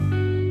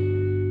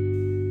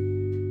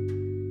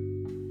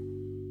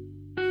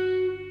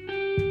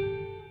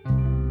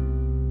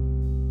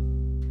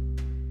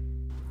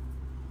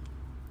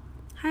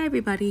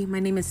everybody. My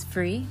name is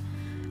Free.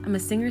 I'm a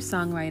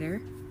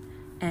singer-songwriter,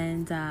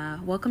 and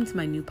welcome to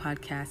my new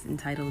podcast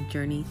entitled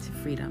Journey to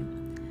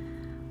Freedom.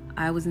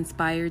 I was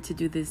inspired to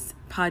do this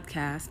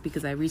podcast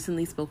because I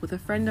recently spoke with a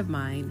friend of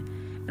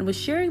mine and was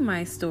sharing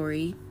my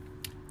story,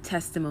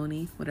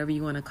 testimony, whatever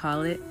you want to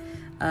call it,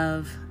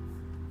 of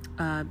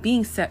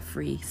being set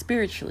free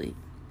spiritually.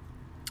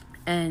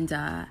 And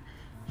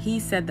he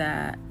said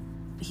that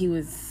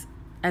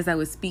as I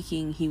was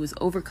speaking, he was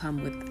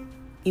overcome with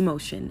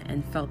emotion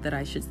and felt that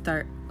I should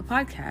start a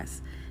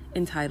podcast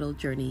entitled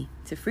Journey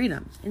to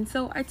Freedom. And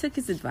so I took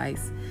his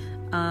advice.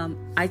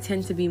 I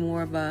tend to be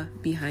more of a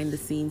behind the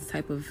scenes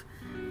type of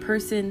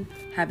person,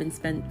 having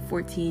spent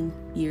 14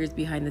 years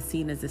behind the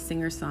scene as a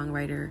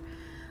singer-songwriter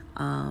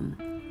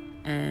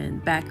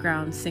and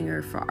background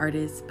singer for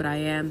artists, but I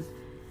am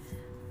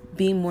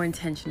being more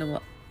intentional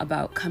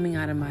about coming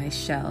out of my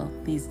shell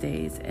these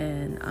days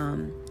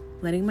and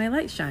letting my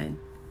light shine.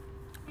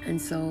 And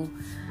so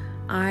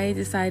I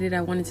decided I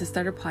wanted to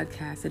start a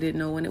podcast. I didn't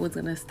know when it was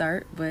going to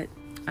start, but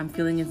I'm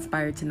feeling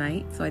inspired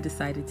tonight, so I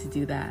decided to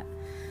do that.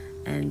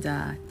 And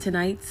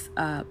tonight's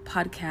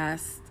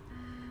podcast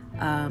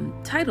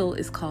title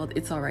is called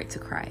It's All Right to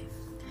Cry.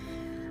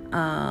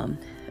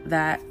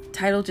 That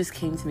title just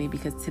came to me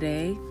because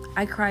today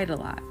I cried a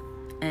lot.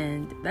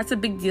 And that's a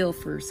big deal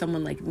for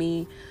someone like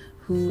me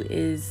who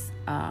is,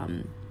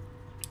 I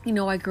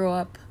grew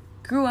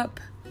up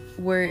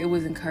where it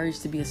was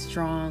encouraged to be a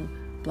strong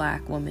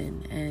Black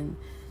woman and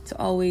to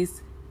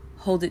always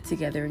hold it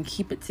together and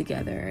keep it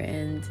together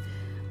and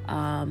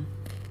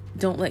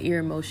don't let your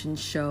emotions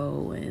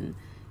show and,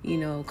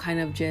 kind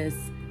of just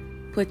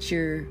put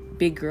your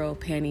big girl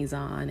panties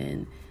on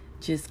and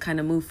just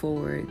kind of move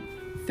forward,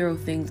 throw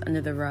things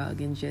under the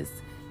rug and just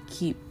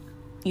keep,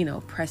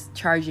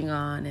 charging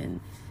on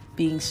and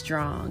being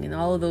strong and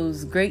all of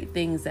those great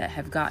things that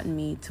have gotten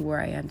me to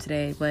where I am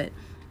today. But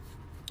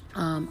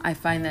I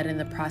find that in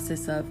the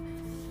process of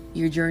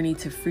your journey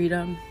to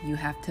freedom, you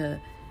have to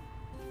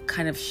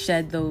kind of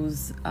shed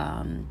those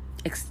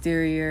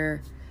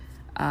exterior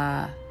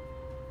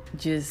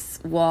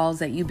just walls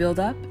that you build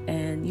up,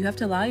 and you have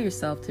to allow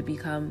yourself to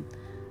become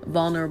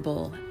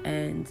vulnerable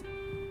and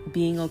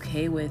being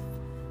okay with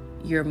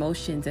your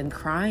emotions and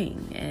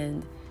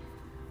crying.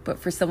 But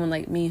for someone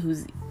like me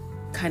who's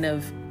kind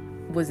of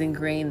was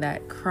ingrained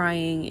that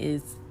crying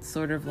is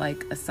sort of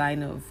like a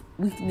sign of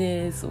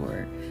weakness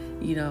or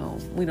we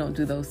don't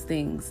do those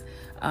things.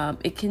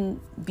 It can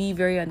be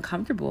very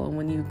uncomfortable. And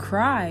when you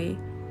cry,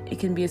 it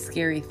can be a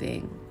scary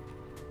thing.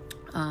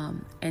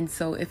 And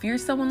so if you're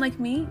someone like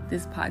me,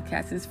 this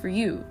podcast is for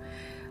you.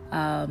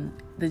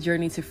 The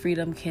journey to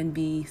freedom can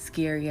be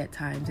scary at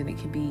times and it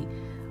can be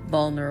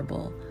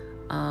vulnerable.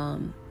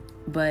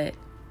 But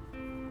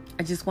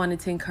I just wanted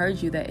to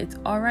encourage you that it's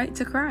all right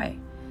to cry.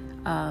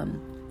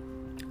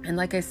 And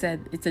like I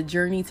said, it's a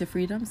journey to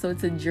freedom. So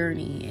it's a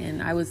journey.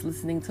 And I was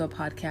listening to a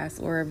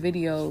podcast or a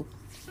video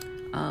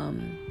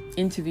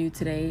interview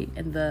today,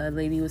 and the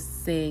lady was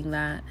saying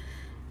that,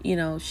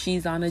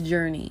 she's on a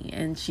journey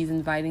and she's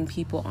inviting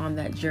people on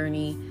that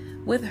journey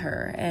with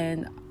her.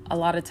 And a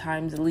lot of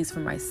times, at least for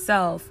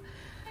myself,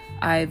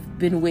 I've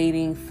been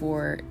waiting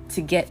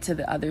to get to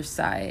the other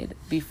side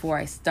before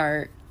I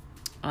start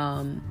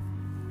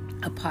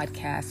a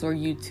podcast or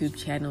YouTube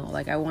channel.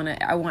 Like I want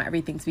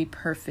everything to be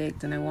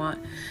perfect, and I want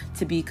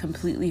to be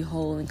completely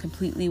whole and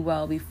completely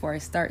well before I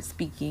start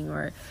speaking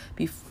or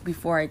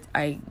before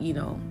I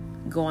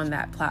go on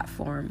that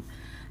platform.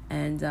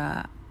 And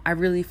I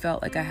really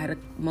felt like I had a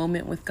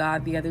moment with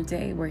God the other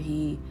day where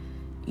he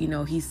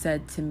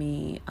said to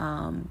me,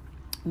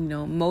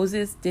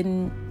 Moses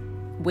didn't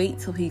wait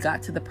till he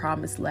got to the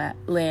promised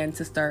land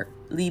to start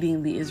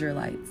leading the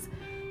Israelites.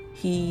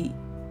 He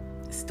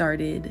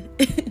started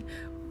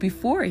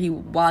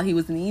while he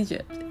was in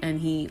Egypt, and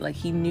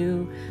he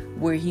knew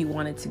where he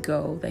wanted to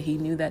go, that he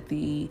knew that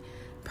the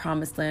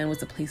promised land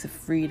was a place of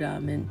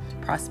freedom and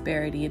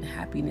prosperity and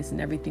happiness and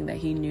everything that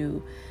he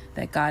knew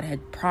that God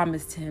had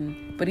promised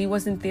him, but he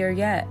wasn't there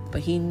yet,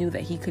 but he knew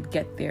that he could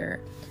get there.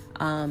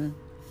 And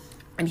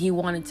he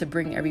wanted to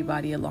bring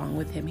everybody along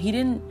with him. He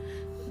didn't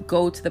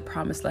go to the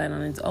promised land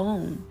on his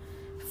own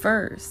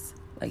first.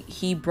 Like,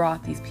 he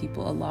brought these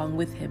people along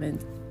with him,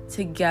 and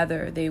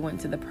together they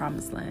went to the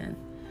promised land.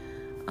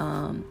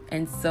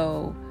 And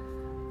so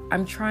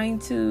I'm trying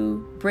to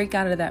break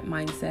out of that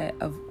mindset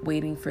of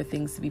waiting for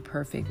things to be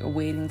perfect or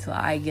waiting till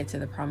I get to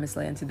the promised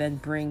land to then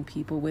bring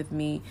people with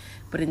me.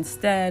 But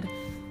instead,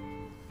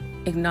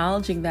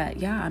 acknowledging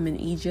that, I'm in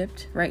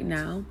Egypt right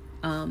now.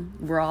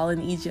 We're all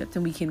in Egypt,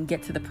 and we can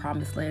get to the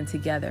promised land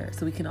together.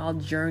 So we can all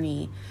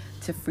journey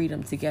to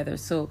freedom together.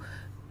 So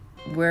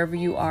wherever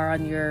you are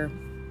on your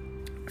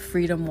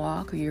freedom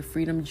walk or your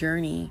freedom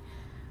journey,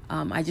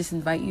 I just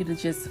invite you to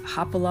just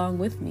hop along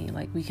with me.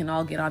 Like, we can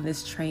all get on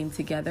this train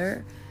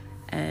together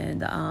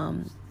and,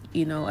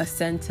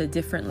 ascend to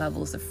different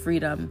levels of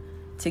freedom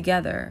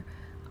together.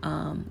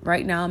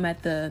 Right now I'm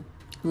at the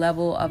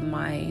level of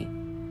my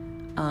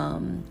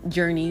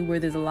journey where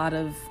there's a lot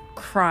of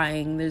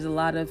crying, there's a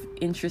lot of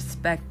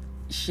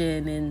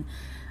introspection and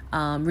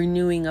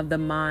renewing of the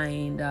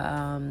mind,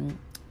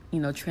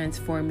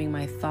 transforming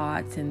my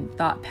thoughts and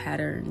thought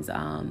patterns.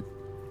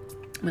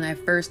 When I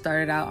first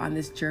started out on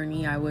this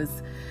journey, I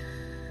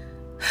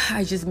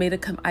just made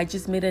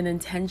an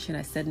intention.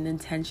 I set an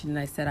intention, and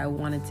I said I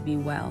wanted to be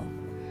well.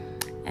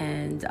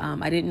 And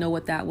I didn't know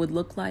what that would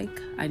look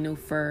like. I know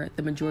for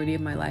the majority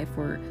of my life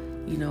where,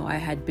 I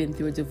had been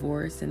through a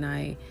divorce, and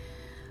I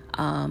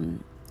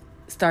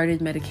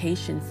started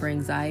medication for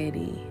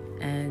anxiety.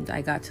 And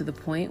I got to the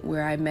point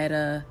where I met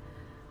a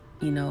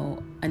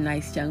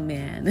nice young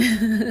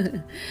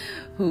man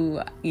who,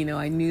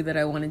 I knew that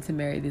I wanted to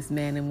marry this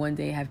man and one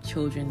day have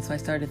children. So I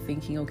started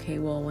thinking, okay,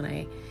 well, when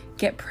I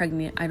get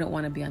pregnant, I don't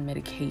want to be on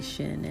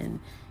medication. And,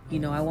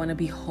 I want to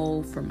be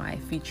whole for my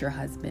future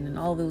husband. And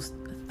all those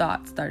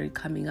thoughts started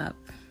coming up.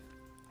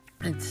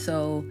 And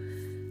so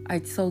I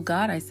told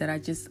God, I said,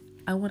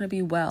 I want to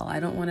be well. I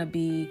don't want to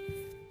be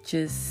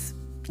just,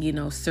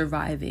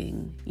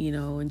 surviving,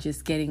 and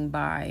just getting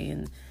by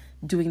and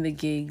doing the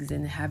gigs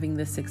and having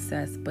the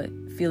success, but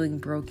feeling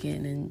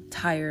broken and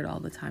tired all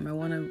the time. I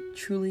want to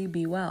truly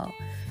be well.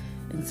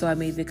 And so I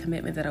made the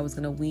commitment that I was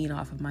going to wean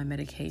off of my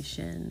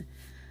medication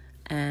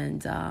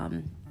and,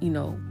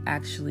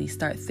 actually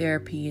start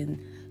therapy and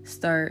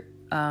start,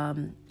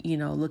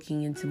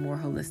 looking into more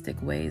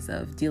holistic ways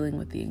of dealing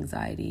with the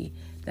anxiety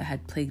that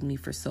had plagued me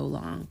for so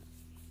long.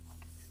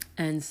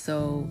 And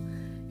so,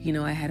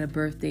 I had a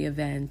birthday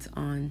event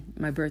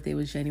my birthday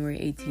was January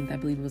 18th. I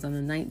believe it was on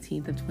the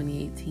 19th of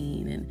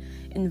 2018, and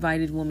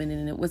invited women.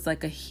 And it was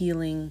like a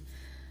healing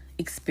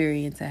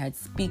experience. I had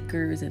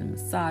speakers and a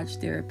massage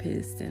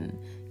therapist and,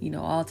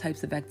 all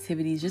types of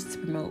activities just to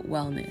promote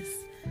wellness.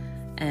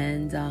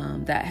 And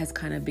that has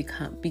kind of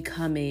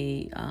become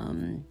a,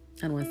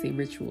 I don't want to say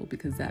ritual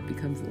because that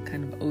becomes a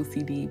kind of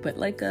OCD, but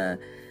like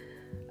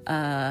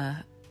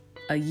a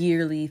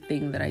yearly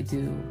thing that I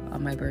do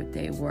on my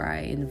birthday where I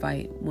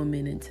invite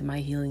women into my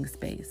healing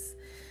space.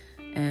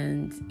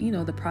 And,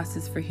 the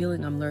process for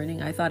healing, I'm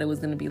learning. I thought it was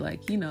going to be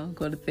like,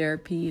 go to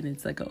therapy and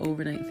it's like an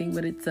overnight thing,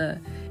 but it's a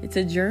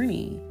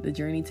journey. The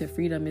journey to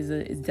freedom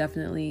is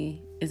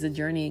definitely a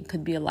journey. It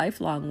could be a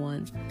lifelong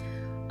one.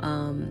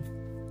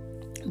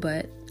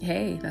 But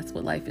hey, that's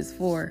what life is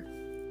for.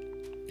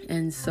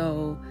 And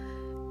so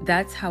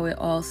that's how it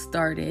all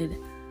started.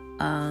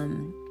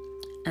 And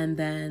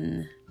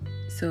then,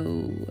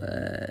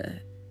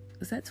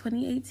 was that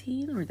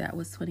 2018 or that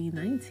was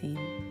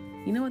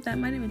 2019? You know what? That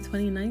might have been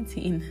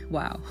 2019.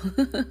 Wow.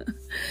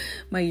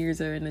 My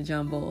years are in a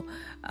jumble.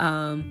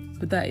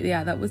 But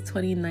that was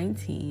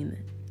 2019.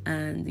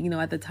 And,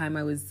 at the time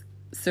I was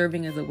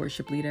serving as a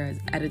worship leader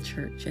at a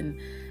church. And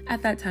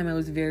at that time I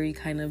was very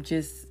kind of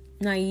just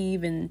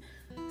naive and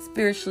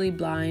spiritually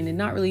blind and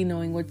not really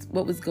knowing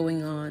what was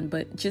going on,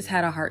 but just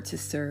had a heart to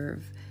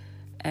serve.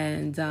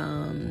 And,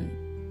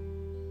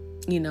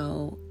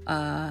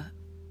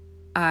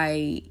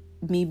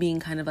 me being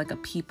kind of like a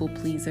people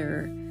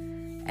pleaser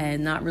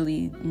and not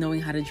really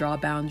knowing how to draw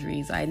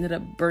boundaries, I ended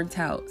up burnt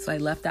out. So I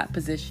left that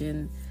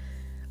position,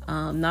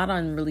 not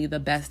on really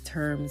the best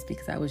terms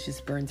because I was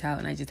just burnt out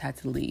and I just had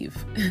to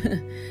leave.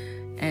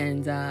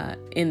 And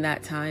in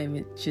that time,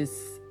 it just,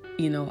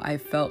 I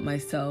felt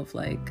myself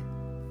like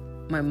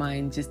my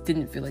mind just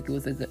didn't feel like it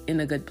was in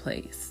a good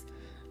place.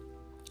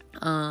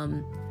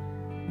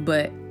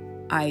 But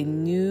I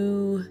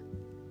knew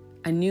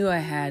I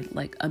had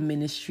like a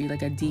ministry,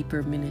 like a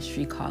deeper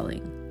ministry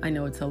calling. I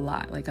know it's a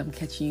lot, like I'm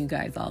catching you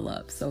guys all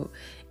up. So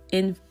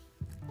in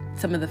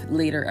some of the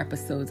later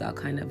episodes, I'll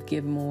kind of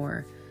give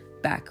more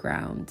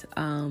background.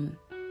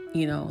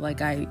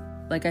 Like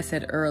I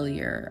said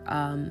earlier,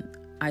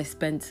 I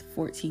spent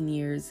 14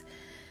 years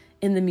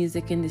in the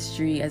music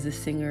industry as a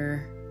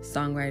singer,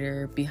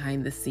 songwriter,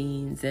 behind the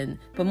scenes,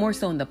 but more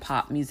so in the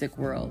pop music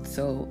world.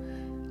 So,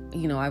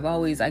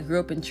 I grew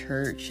up in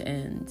church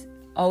and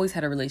always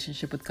had a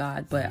relationship with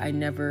God, but I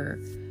never,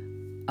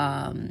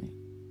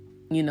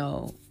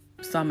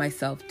 saw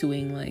myself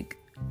doing like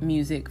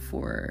music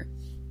for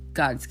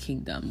God's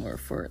kingdom or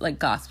for like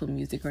gospel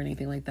music or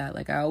anything like that.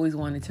 Like I always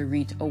wanted to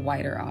reach a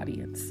wider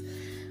audience.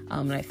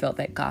 And I felt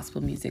that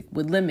gospel music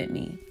would limit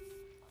me,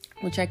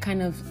 which I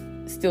kind of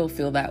still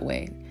feel that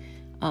way.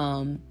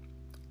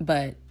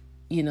 But,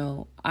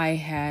 I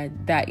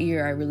had that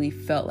year, I really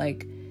felt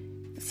like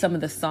some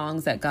of the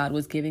songs that God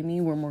was giving me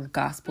were more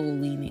gospel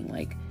leaning,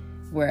 like,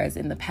 whereas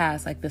in the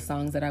past, like the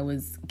songs that I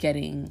was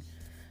getting,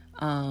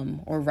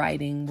 or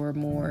writing were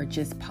more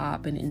just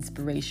pop and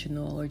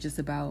inspirational or just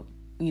about,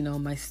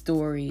 my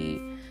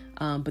story.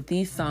 But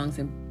these songs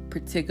in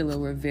particular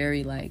were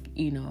very like,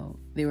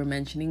 they were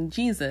mentioning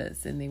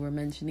Jesus and they were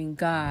mentioning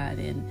God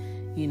and,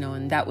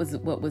 and that was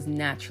what was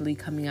naturally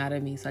coming out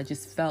of me. So I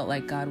just felt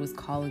like God was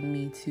calling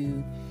me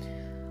to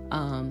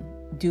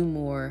do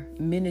more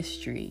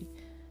ministry.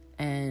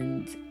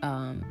 And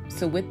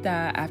so with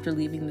that, after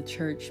leaving the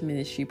church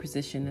ministry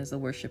position as a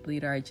worship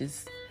leader,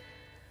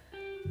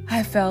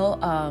 I felt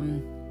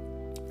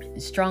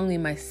strongly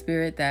in my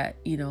spirit that,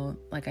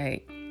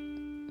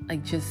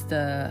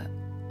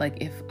 like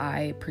if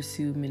I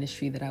pursue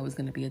ministry that I was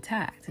going to be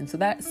attacked. And so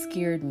that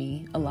scared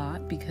me a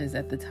lot, because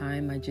at the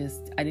time I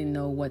didn't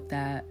know what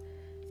that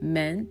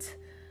meant.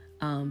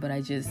 But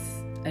I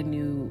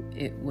knew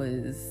it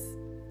was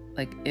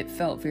like, it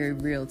felt very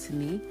real to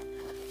me.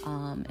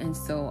 And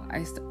so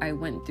I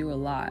went through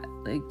a lot,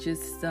 like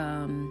just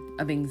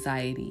of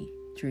anxiety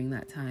during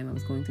that time. I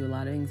was going through a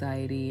lot of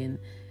anxiety and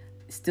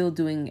still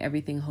doing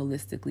everything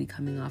holistically,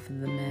 coming off of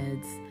the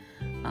meds,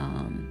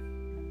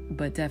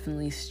 but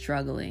definitely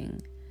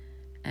struggling.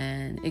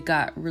 And it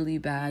got really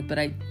bad, but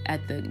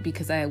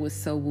because I was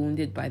so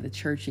wounded by the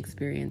church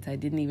experience, I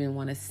didn't even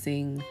want to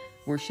sing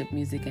worship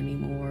music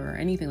anymore or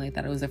anything like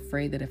that. I was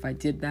afraid that if I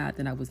did that,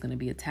 then I was going to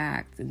be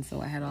attacked. And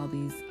so I had all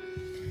these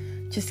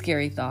just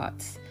scary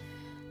thoughts.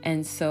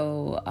 And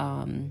so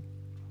I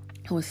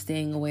was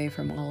staying away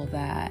from all of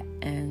that.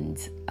 And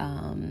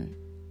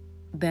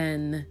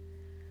then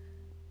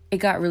it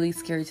got really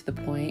scary to the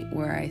point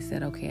where I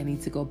said, okay, I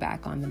need to go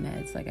back on the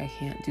meds. Like, I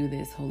can't do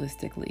this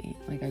holistically.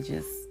 Like, I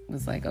just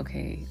was like,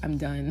 okay, I'm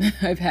done.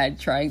 I've had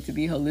trying to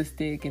be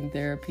holistic and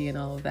therapy and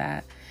all of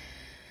that.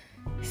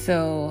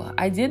 So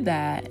I did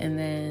that. And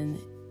then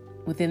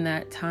within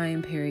that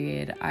time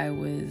period, I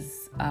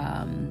was,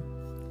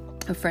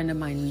 a friend of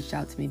mine reached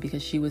out to me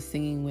because she was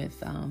singing with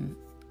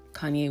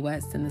Kanye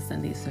West in the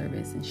Sunday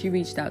service. And she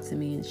reached out to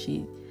me and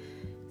she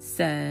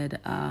said,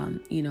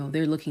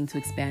 they're looking to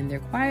expand their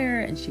choir,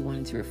 and she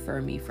wanted to refer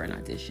me for an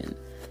audition.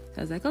 So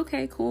I was like,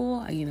 okay,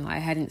 cool. I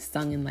hadn't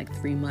sung in like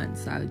 3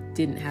 months, so I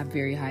didn't have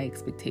very high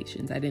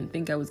expectations. I didn't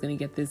think I was going to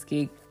get this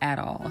gig at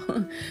all.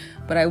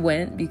 But I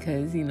went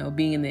because,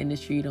 being in the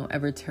industry, you don't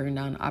ever turn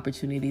down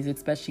opportunities,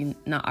 especially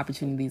not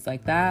opportunities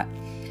like that.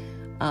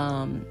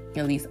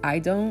 At least I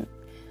don't.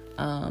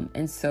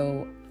 And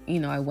so,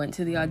 I went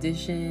to the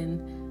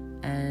audition,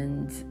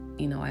 and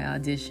I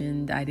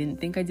auditioned. I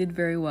didn't think I did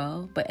very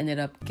well, but ended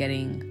up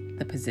getting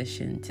the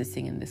position to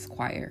sing in this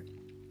choir.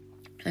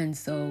 And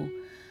so,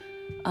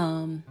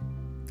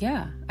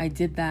 I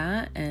did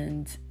that.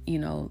 And,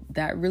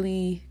 that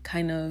really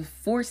kind of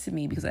forced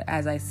me, because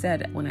as I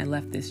said, when I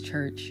left this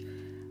church,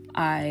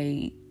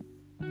 I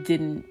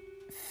didn't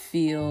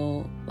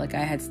feel like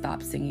I had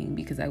stopped singing,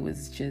 because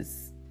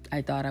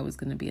I thought I was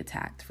going to be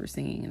attacked for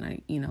singing.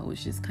 And it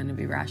was just kind of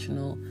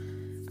irrational,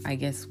 I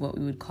guess what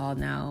we would call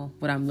now,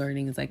 what I'm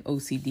learning is like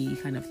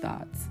OCD kind of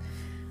thoughts.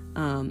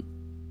 And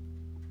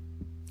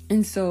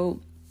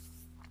so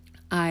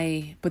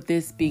but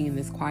this being in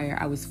this choir,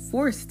 I was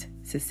forced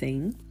to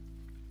sing.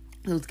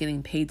 I was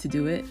getting paid to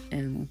do it.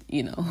 And,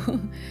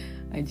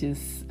 I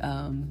just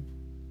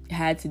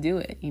had to do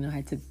it,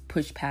 had to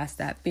push past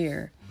that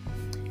fear.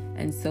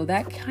 And so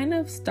that kind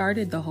of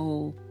started the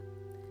whole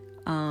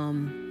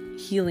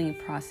healing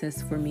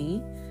process for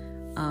me,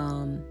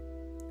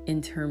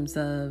 in terms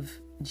of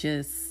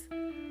just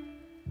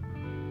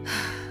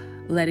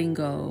letting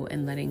go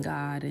and letting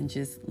God, and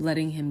just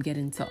letting him get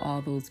into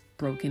all those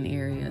broken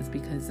areas.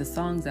 Because the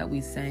songs that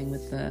we sang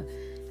with the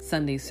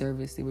Sunday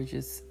service, they were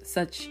just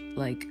such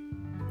like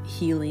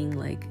healing,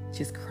 like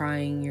just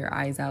crying your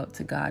eyes out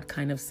to God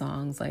kind of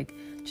songs, like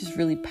just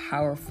really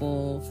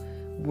powerful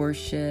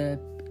worship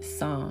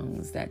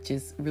songs that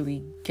just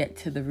really get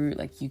to the root.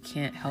 Like, you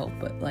can't help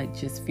but like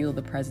just feel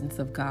the presence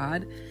of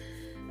God.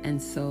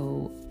 And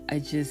so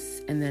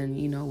and then,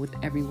 with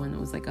everyone, it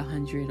was like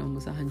 100,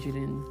 almost 100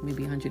 and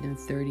maybe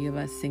 130 of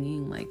us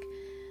singing, like,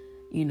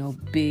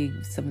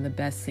 some of the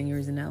best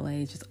singers in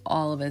LA, just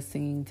all of us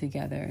singing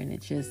together. And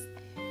it just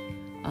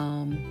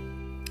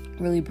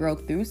really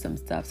broke through some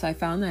stuff. So I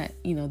found that,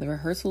 the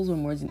rehearsals were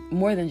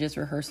more than just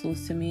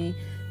rehearsals to me.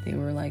 They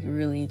were like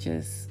really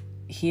just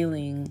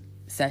healing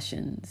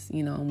sessions,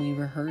 and we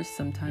rehearsed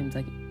sometimes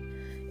like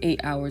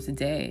 8 hours a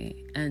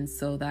day. And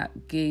so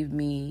that gave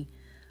me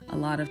a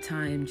lot of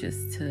time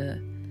just to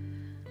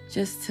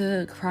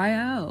cry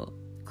out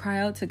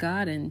to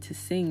God and to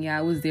sing. Yeah,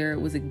 I was there.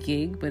 It was a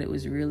gig, but it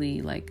was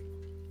really like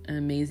an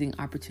amazing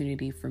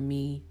opportunity for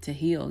me to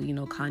heal.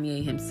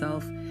 Kanye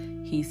himself,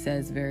 he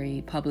says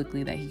very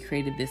publicly that he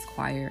created this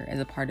choir as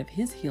a part of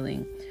his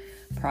healing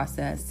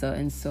process.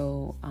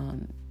 So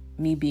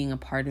me being a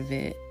part of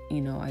it,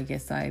 I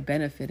guess I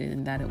benefited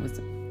in that it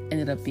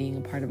ended up being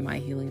a part of my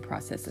healing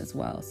process as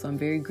well. So I'm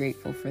very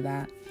grateful for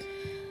that.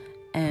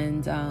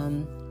 And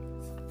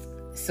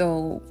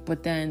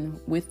but then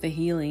with the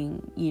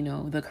healing,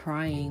 the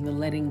crying, the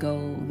letting go,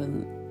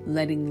 the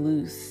letting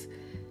loose,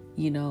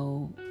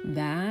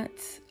 that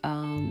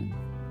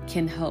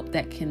can help,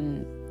 that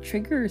can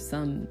trigger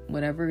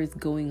whatever is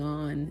going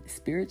on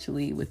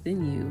spiritually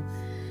within you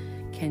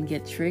can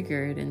get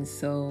triggered. And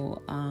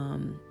so,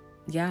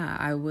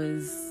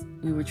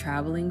 we were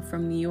traveling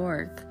from New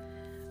York,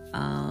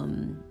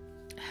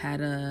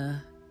 had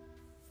a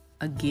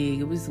gig.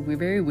 It was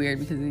very weird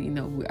because,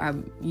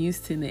 I'm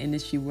used to in the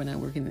industry, when I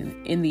work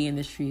in the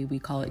industry, we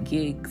call it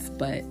gigs,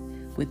 but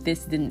with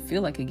this, it didn't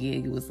feel like a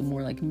gig. It was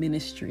more like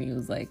ministry. It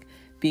was like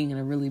being in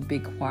a really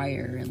big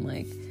choir, and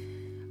like,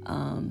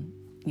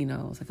 it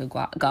was like a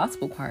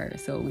gospel choir.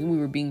 So when we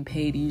were being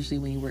paid, usually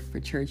when you work for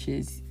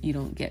churches, you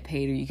don't get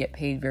paid, or you get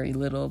paid very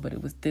little, but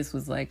this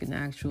was like an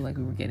actual, like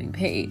we were getting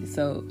paid.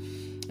 So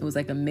it was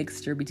like a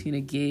mixture between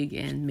a gig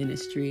and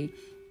ministry.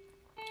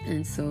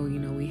 And so,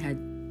 we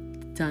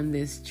had done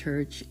this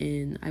church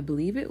in, I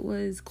believe it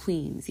was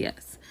Queens.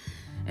 Yes.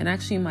 And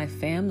actually my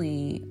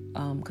family,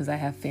 cause I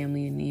have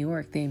family in New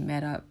York, they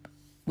met up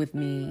with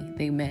me.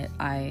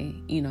 I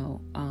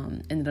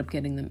ended up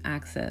getting them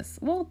access.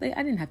 Well, I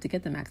didn't have to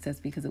get them access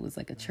because it was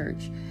like a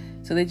church.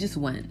 So they just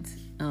went.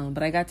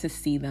 But I got to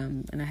see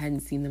them, and I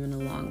hadn't seen them in a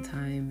long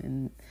time.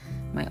 And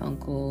my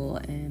uncle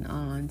and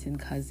aunt and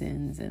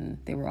cousins, and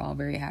they were all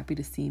very happy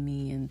to see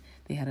me. And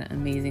they had an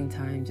amazing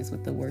time just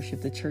with the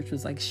worship. The church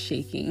was like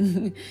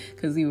shaking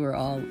because we were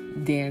all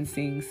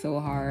dancing so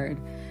hard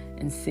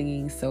and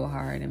singing so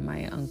hard. And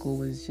my uncle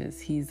was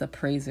he's a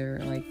praiser.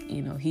 Like,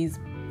 he's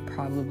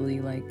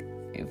probably, like,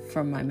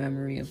 from my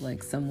memory, of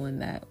like someone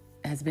that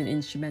has been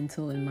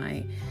instrumental in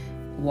my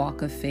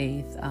walk of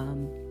faith.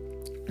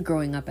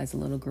 Growing up as a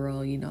little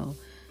girl,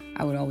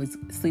 I would always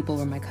sleep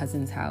over my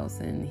cousin's house,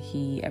 and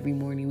every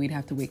morning we'd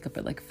have to wake up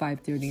at like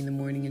 5:30 in the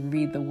morning and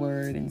read the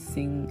word and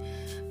sing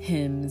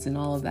hymns and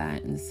all of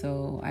that. And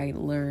so I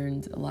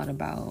learned a lot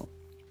about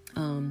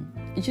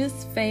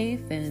just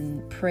faith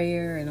and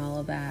prayer and all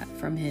of that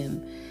from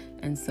him.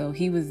 And so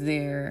he was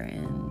there,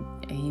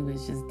 and he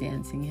was just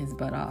dancing his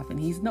butt off. And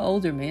he's an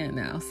older man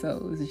now, so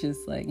it was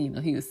just like,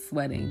 he was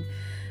sweating,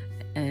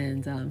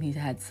 and he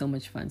had so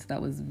much fun. So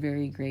that was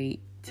very great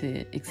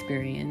to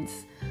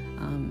experience.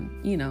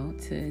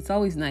 It's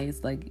always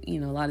nice. Like, a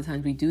lot of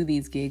times we do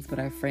these gigs, but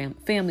our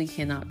family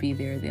cannot be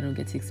there. They don't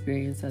get to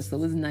experience us. So it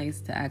was nice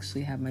to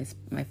actually have my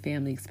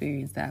family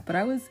experience that. But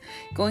I was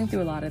going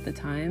through a lot at the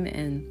time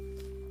and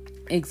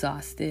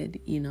exhausted,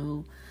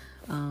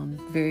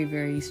 very,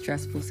 very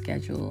stressful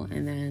schedule.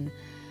 And then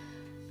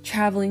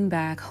traveling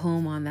back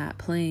home on that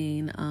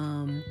plane,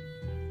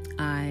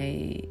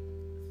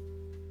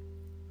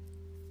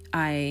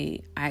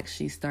 I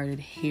actually started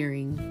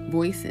hearing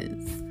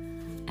voices,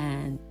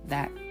 and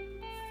that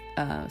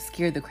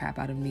scared the crap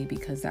out of me,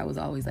 because that was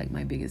always like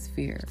my biggest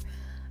fear.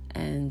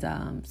 And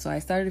so I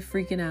started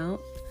freaking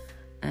out,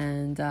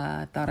 and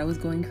thought I was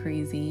going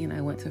crazy. And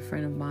I went to a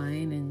friend of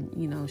mine,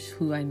 and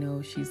who I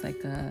know, she's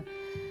like a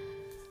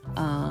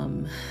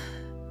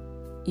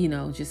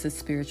just a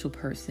spiritual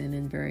person,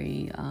 and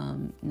very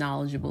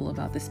knowledgeable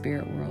about the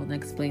spirit world. And I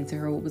explained to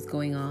her what was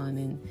going on,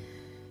 and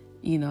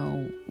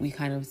we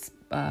kind of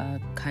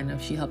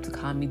she helped to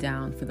calm me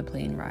down for the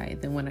plane ride.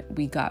 Then when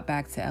we got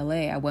back to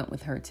LA, I went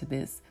with her to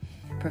this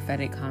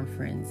prophetic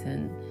conference,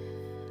 and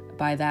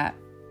by that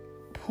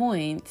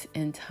point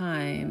in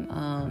time,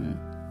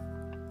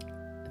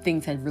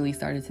 things had really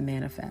started to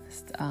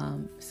manifest.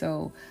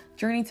 So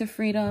Journey to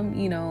Freedom,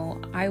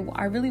 I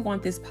really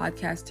want this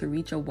podcast to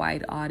reach a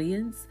wide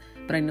audience,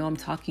 but I know I'm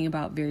talking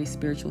about very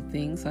spiritual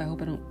things, so I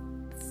hope I don't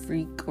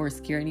freak or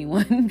scare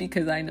anyone,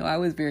 because I know I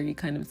was very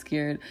kind of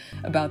scared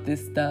about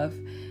this stuff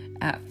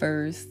at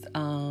first.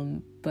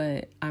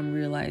 But I'm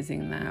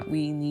realizing that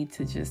we need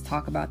to just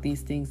talk about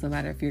these things, no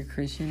matter if you're a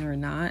Christian or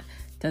not.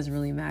 Doesn't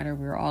really matter.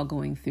 We're all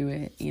going through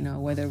it,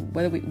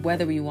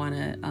 whether we want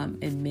to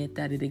admit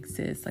that it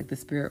exists, like the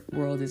spirit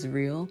world is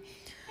real.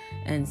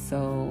 And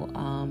so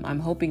I'm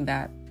hoping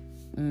that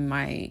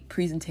my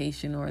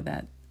presentation, or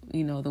that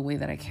the way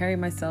that I carry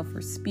myself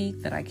or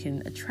speak, that I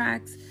can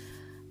attract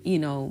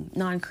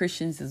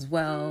non-Christians as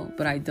well.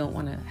 But I don't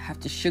want to have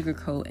to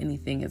sugarcoat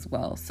anything as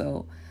well.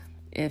 So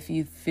if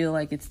you feel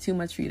like it's too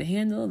much for you to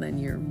handle, then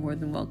you're more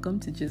than welcome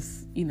to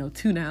just,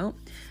 tune out.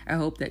 I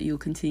hope that you'll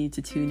continue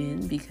to tune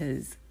in,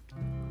 because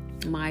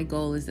my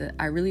goal is that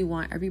I really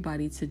want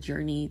everybody to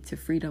journey to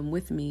freedom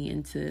with me,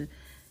 and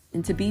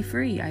to be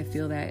free. I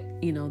feel that,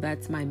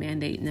 that's my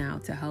mandate now,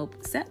 to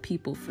help set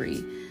people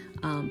free,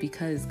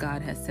 because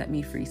God has set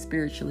me free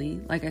spiritually.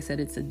 Like I said,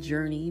 it's a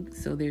journey.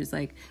 So there's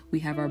we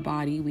have our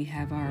body, we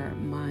have our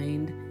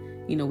mind,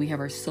 we have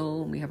our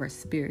soul, and we have our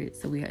spirit.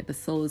 So the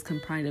soul is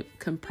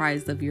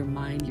comprised of your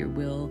mind, your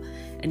will,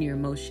 and your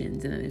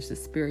emotions. And then there's the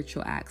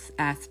spiritual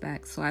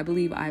aspect. So I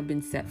believe I've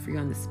been set free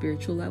on the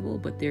spiritual level,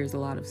 but there's a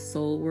lot of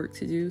soul work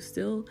to do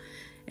still.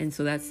 And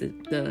so that's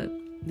the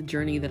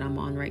journey that I'm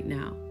on right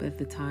now. But at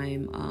the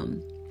time,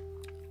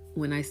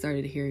 when I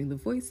started hearing the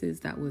voices,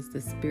 that was the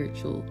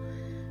spiritual,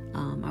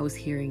 I was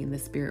hearing in the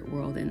spirit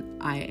world.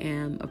 And I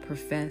am a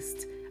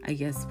professed, I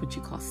guess what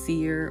you call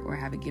seer, or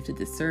have a gift of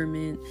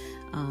discernment,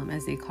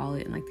 as they call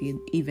it in the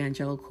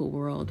evangelical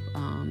world.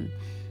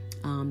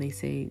 They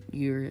say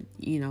you're,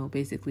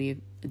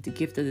 basically the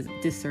gift of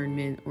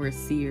discernment, or a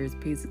seer is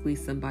basically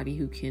somebody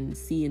who can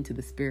see into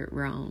the spirit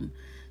realm.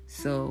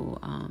 So,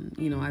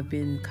 I've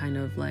been kind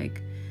of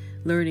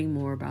learning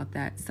more about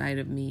that side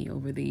of me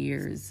over the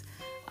years.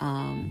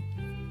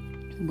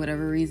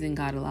 Whatever reason,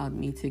 God allowed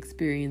me to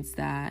experience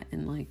that,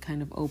 and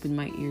kind of open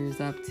my ears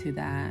up to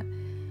that,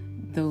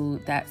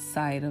 that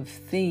side of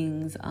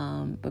things.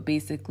 But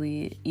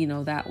basically,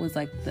 that was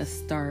the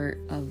start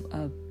of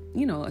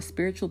a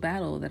spiritual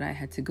battle that I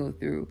had to go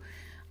through.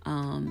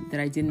 that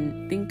I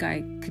didn't think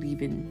I could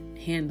even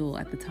handle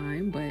at the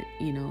time. But,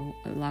 a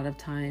lot of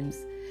times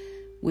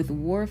with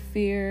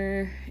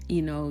warfare,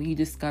 you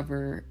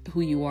discover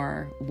who you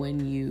are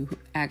when you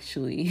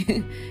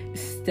actually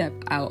step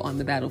out on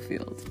the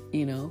battlefield.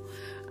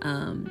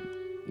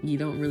 You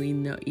don't really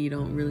know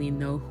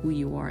who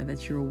you are,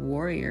 that you're a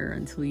warrior,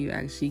 until you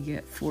actually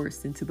get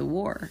forced into the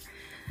war.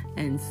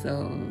 And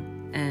so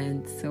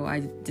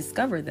I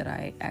discovered that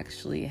I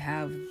actually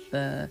have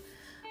the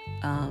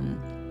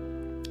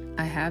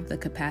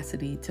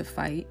capacity to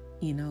fight,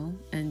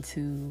 and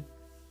to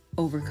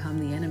overcome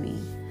the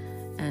enemy.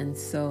 And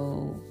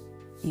so,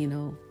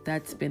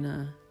 that's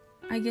been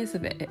if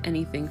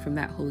anything from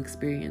that whole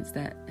experience,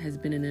 that has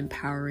been an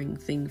empowering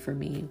thing for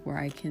me, where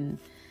I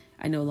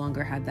no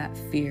longer have that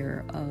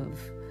fear of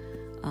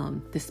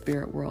the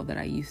spirit world that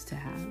I used to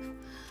have.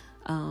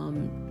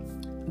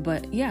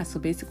 But yeah, so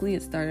basically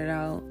it started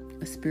out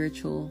a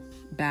spiritual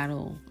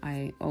battle.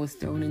 I was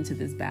thrown into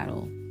this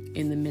battle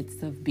in the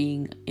midst of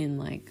being in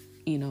the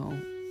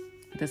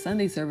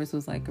Sunday service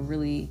was like a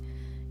really,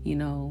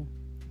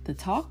 the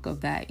talk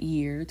of that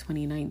year,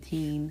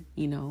 2019,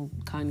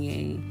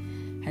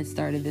 Kanye had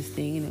started this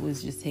thing and it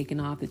was just taking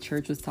off. The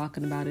church was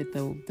talking about it.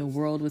 The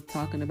world was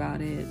talking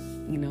about it.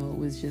 It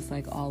was just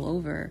like all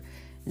over.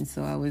 And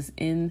so I was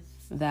in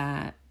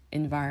that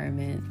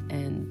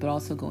environment, but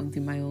also going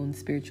through my own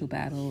spiritual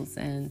battles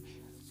and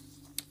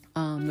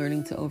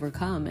learning to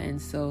overcome.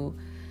 And so,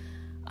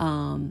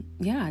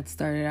 it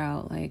started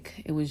out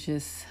like it was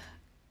just,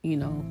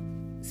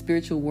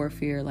 spiritual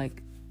warfare,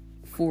 like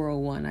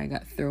 401 I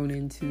got thrown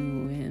into,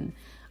 and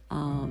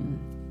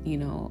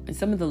in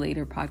some of the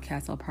later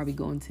podcasts I'll probably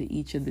go into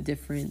each of the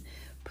different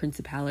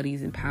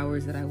principalities and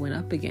powers that I went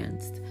up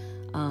against,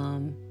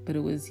 but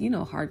it was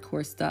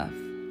hardcore stuff,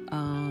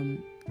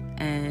 and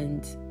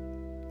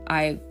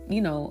I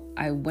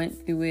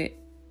went through it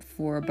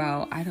for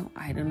about I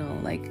don't know,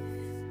 like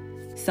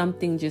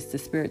something, just the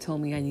spirit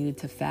told me I needed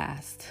to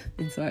fast,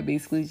 and so I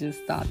basically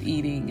just stopped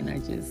eating, and I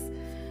just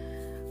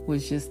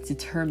was just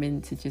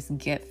determined to just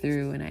get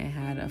through. And I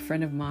had a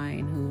friend of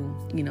mine who,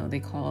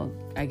 they call,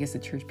 I guess the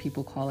church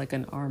people call like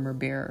an armor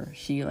bearer.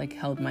 She like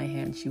held my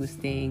hand. She was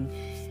staying,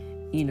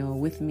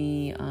 with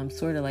me,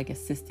 sort of like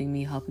assisting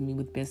me, helping me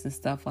with business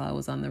stuff while I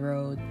was on the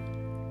road.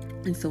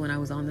 And so when I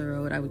was on the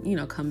road, I would,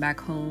 come back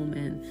home,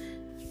 and,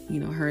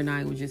 her and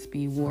I would just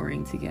be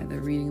warring together,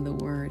 reading the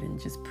word and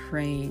just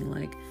praying.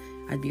 Like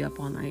I'd be up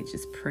all night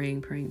just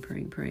praying.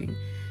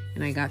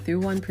 And I got through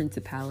one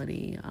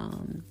principality,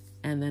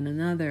 and then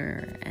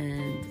another,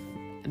 and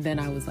then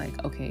I was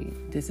like, okay,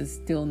 this is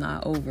still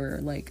not over.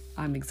 Like,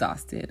 I'm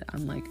exhausted.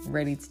 I'm like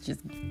ready to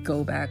just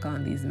go back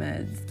on these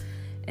meds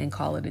and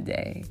call it a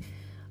day.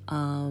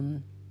 I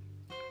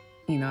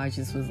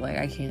just was like,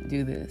 I can't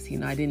do this.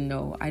 I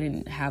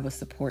didn't have a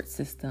support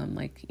system.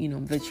 Like,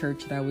 the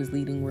church that I was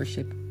leading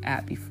worship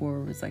at before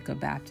was like a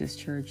Baptist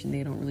church, and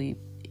they don't really,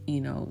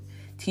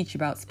 teach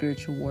about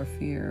spiritual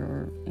warfare,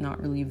 or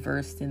not really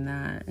versed in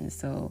that. And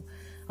so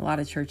a lot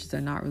of churches are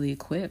not really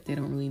equipped. They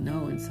don't really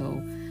know. And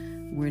so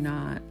we're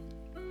not,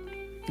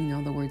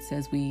 the word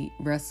says we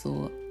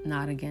wrestle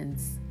not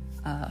against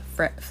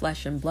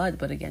flesh and blood,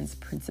 but against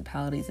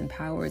principalities and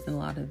powers. And a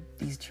lot of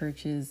these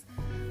churches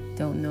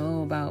don't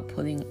know about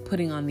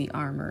putting on the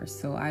armor.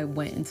 So I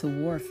went into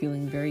war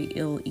feeling very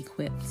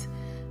ill-equipped.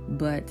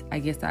 But I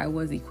guess I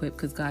was equipped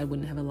because God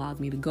wouldn't have allowed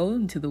me to go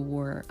into the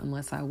war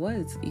unless I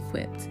was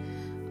equipped.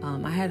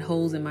 I had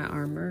holes in my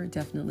armor.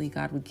 Definitely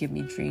God would give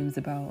me dreams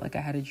about, like I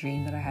had a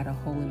dream that I had a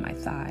hole in my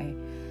thigh,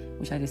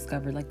 which I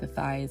discovered like the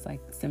thigh is like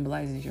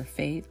symbolizes your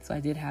faith. So I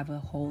did have a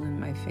hole in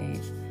my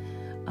faith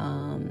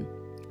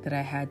that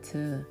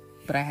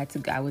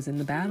I was in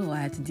the battle. I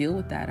had to deal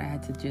with that. I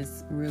had to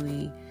just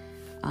really,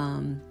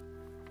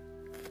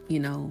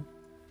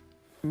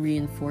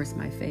 reinforce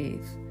my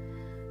faith.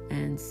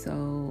 And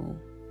so,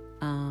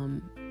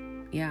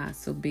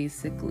 so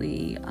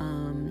basically,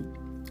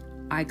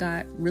 I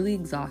got really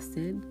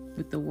exhausted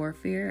with the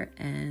warfare,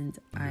 and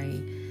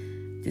I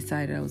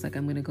decided, I was like,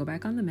 I'm going to go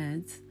back on the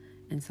meds.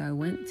 And so I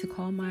went to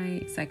call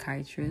my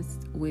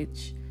psychiatrist,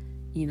 which,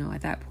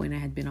 at that point I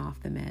had been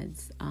off the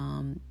meds.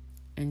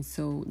 And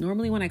so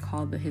normally when I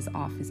called his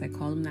office, I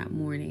called him that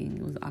morning.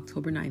 It was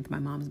October 9th, my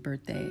mom's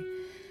birthday.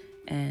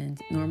 And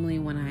normally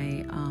when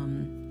I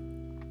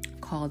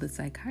call the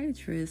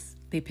psychiatrist,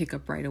 they pick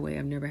up right away.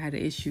 I've never had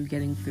an issue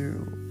getting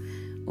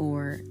through,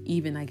 or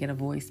even I get a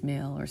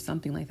voicemail or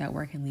something like that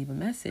where I can leave a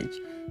message.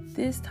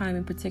 This time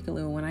in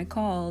particular, when I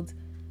called,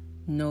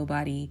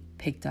 nobody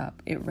picked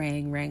up. It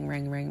rang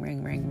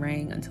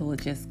until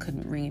it just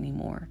couldn't ring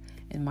anymore.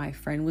 And my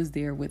friend was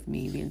there with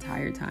me the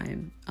entire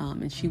time,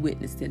 and she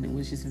witnessed it, and it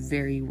was just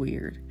very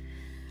weird.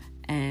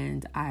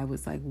 And I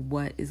was like,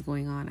 what is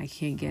going on? I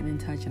can't get in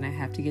touch, and I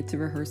have to get to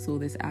rehearsal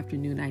this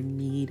afternoon. I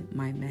need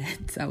my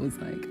meds. I was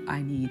like,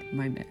 I need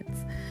my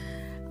meds.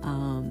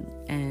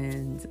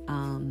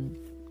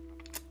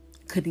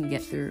 Couldn't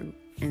get through.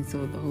 And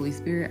so the Holy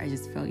Spirit, I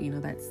just felt,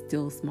 that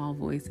still small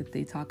voice that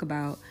they talk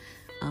about.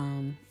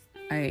 I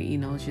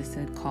just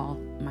said, call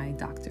my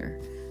doctor.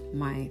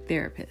 my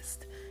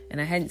therapist. And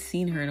I hadn't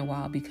seen her in a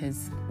while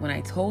because when I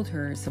told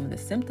her some of the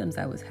symptoms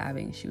I was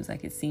having, she was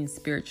like, it seems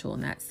spiritual.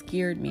 And that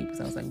scared me because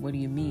I was like, what do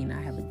you mean?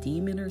 I have a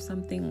demon or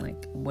something?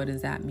 Like, what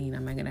does that mean?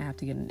 Am I going to have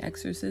to get an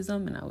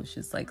exorcism? And I was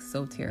just like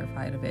so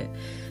terrified of it.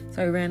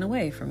 So I ran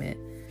away from it.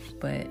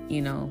 But,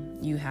 you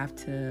have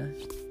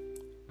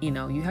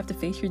to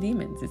face your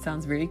demons. It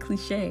sounds very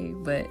cliche,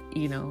 but,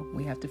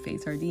 we have to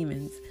face our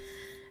demons.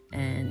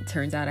 And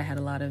turns out I had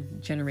a lot of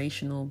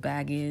generational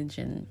baggage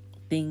and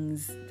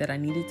things that I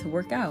needed to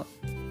work out.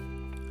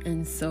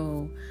 And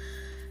so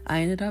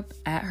I ended up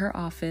at her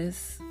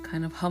office,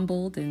 kind of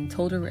humbled, and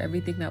told her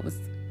everything that was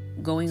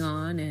going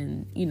on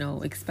and,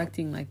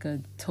 expecting like a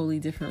totally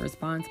different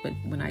response. But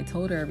when I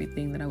told her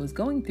everything that I was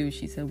going through,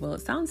 she said, well,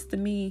 it sounds to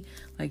me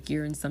like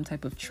you're in some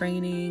type of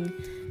training.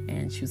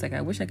 And she was like,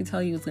 I wish I could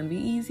tell you it's going to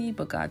be easy,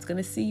 but God's going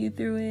to see you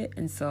through it.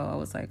 And so I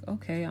was like,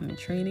 okay, I'm in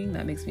training.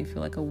 That makes me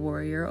feel like a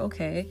warrior.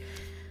 Okay,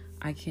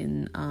 I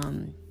can,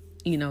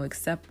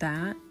 accept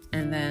that.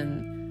 And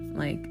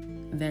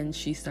then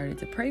she started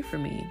to pray for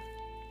me.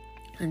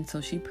 And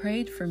so she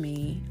prayed for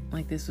me,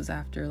 like this was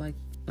after like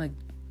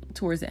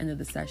towards the end of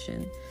the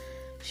session.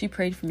 She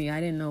prayed for me. I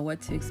didn't know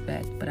what to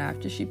expect, but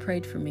after she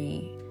prayed for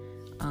me,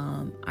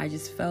 I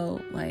just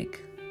felt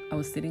like I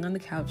was sitting on the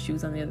couch. She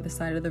was on the other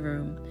side of the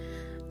room,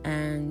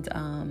 and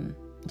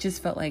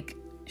just felt like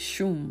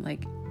shoom,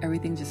 like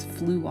everything just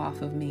flew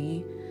off of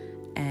me.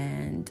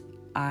 And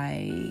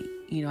I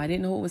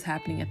didn't know what was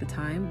happening at the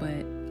time,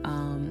 but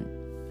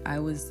I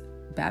was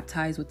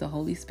baptized with the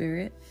Holy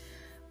Spirit,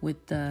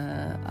 with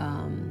the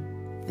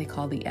they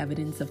call the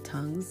evidence of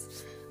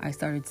tongues. I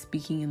started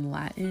speaking in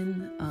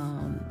Latin,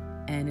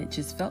 and it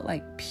just felt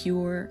like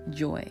pure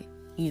joy,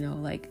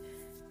 like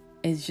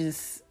it's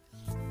just,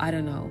 I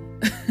don't know,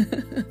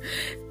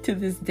 to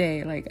this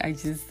day, like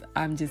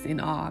I'm just in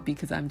awe,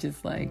 because I'm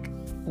just like,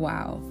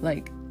 wow,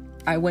 like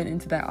I went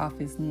into that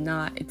office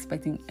not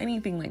expecting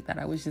anything like that.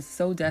 I was just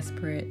so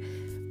desperate,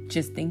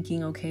 just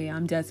thinking, okay,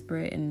 I'm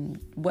desperate, and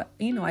what,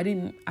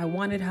 I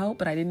wanted help,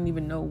 but I didn't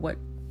even know what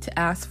to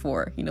ask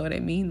for, you know what I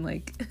mean?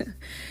 Like,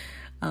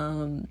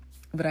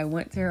 but I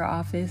went to her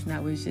office and I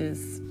was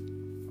just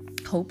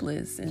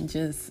hopeless and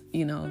just,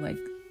 like,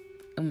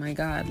 oh my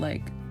God,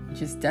 like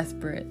just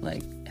desperate,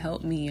 like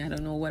help me. I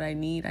don't know what I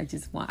need. I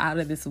just want out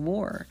of this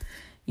war,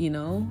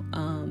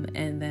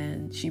 and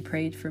then she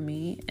prayed for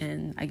me,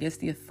 and I guess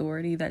the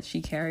authority that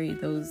she carried,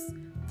 those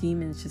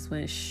demons just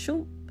went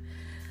shoop.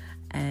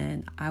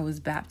 And I was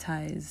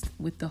baptized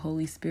with the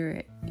Holy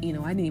Spirit. I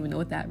didn't even know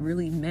what that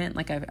really meant.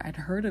 Like I'd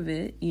heard of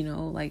it,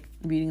 like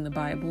reading the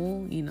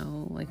Bible,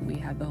 like we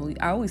had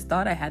I always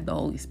thought I had the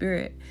Holy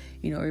Spirit.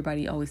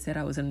 Everybody always said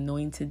I was an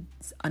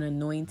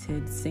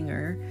anointed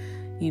singer,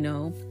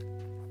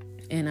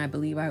 and I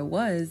believe I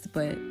was,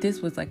 but this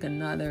was like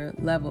another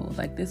level.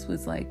 Like this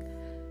was like,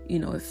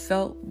 it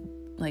felt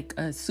like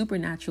a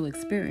supernatural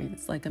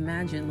experience. Like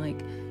imagine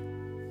like,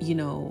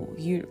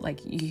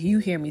 you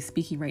hear me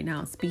speaking right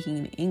now, speaking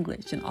in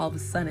English, and all of a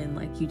sudden,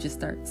 like, you just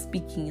start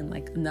speaking in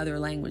like another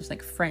language,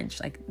 like French,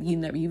 like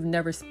you've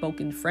never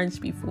spoken French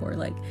before.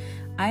 Like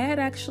I had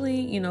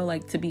actually,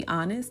 like, to be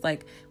honest,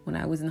 like when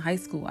I was in high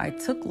school, I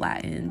took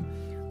Latin,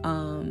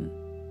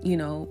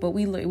 but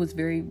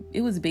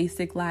it was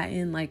basic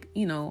Latin. Like,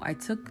 I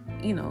took,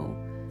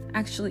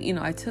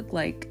 I took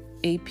like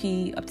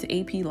AP up to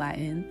AP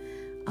Latin,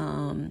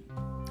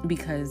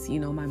 because,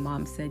 my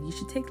mom said you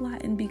should take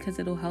Latin because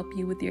it'll help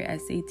you with your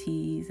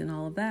SATs and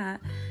all of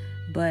that.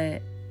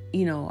 But,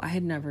 I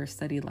had never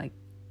studied like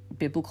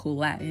biblical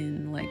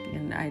Latin, like,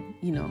 and I,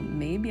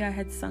 maybe I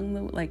had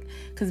sung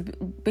because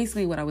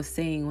basically what I was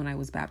saying when I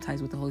was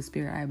baptized with the Holy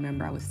Spirit, I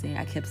remember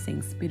I kept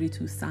saying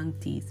Spiritus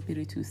Sancti,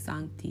 Spiritus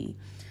Sancti.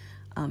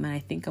 And I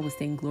think I was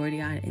saying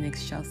Gloria in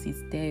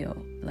excelsis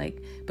Deo,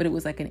 like, but it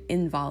was like an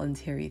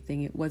involuntary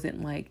thing. It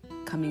wasn't like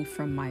coming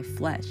from my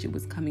flesh. It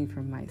was coming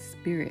from my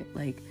spirit.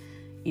 Like,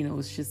 it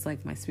was just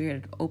like my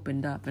spirit had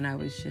opened up, and I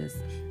was just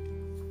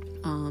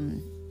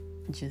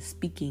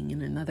speaking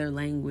in another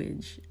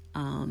language.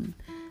 And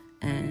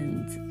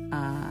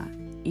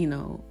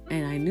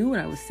I knew what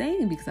I was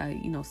saying because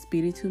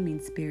Spiritu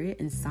means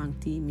spirit and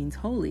Sancti means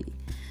holy.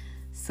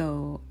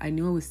 So I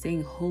knew I was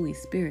saying Holy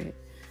Spirit.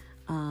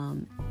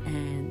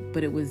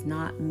 But it was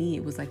not me.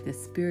 It was like the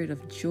spirit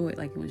of joy.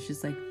 Like it was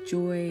just like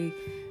joy,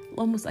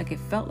 almost like it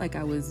felt like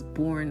I was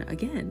born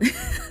again.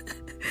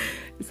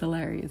 It's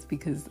hilarious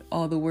because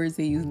all the words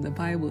they use in the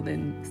Bible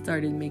then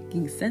started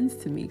making sense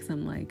to me. Cause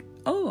I'm like,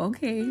 oh,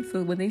 okay.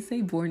 So when they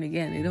say born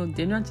again,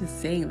 they're not just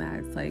saying that.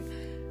 It's like,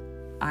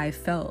 I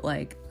felt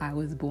like I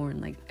was born,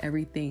 like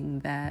everything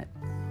that,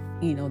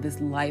 this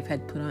life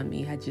had put on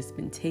me had just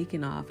been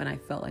taken off, and I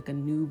felt like a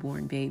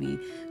newborn baby,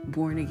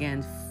 born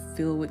again,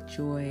 filled with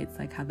joy. It's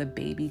like how the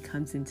baby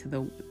comes into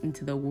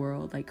the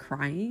world like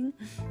crying.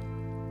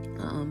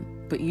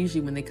 But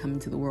usually when they come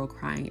into the world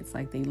crying, it's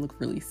like they look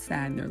really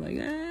sad and they're like,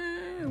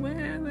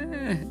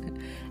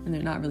 and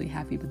they're not really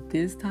happy. But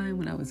this time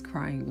when I was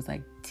crying, it was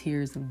like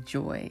tears of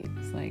joy. It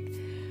was like,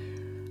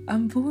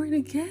 I'm born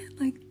again,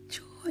 like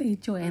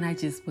joy. And I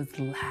just was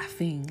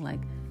laughing,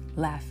 like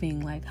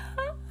laughing like,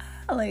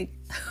 like,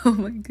 oh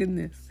my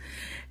goodness.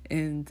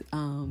 And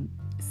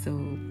so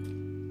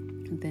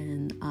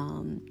then,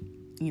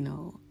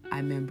 I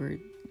remember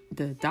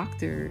the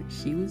doctor,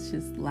 she was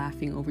just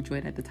laughing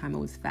overjoyed. At the time I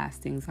was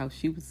fasting, so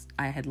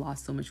I had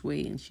lost so much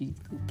weight, and she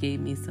gave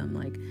me some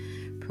like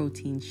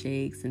protein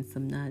shakes and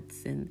some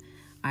nuts, and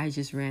I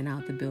just ran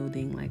out the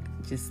building like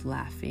just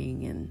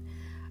laughing. And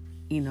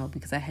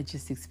because I had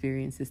just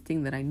experienced this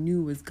thing that I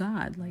knew was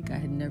God. Like I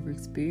had never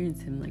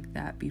experienced him like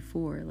that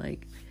before,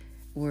 like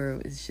where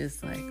it was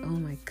just like, oh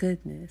my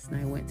goodness.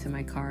 And I went to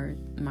my car.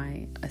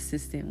 My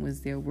assistant was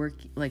there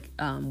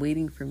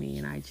waiting for me.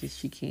 And I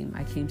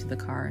came to the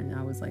car, and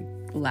I was like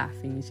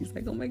laughing. And she's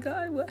like, oh my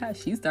God,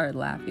 she started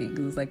laughing. It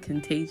was like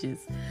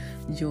contagious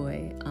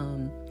joy.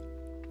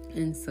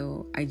 And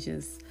so I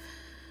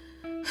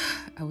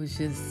was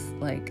just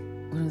like,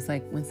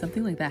 when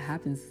something like that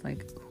happens,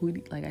 like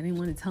I didn't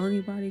want to tell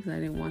anybody, because I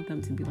didn't want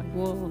them to be like,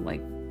 well,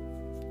 like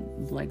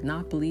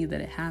not believe that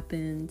it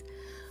happened.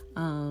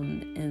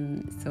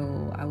 And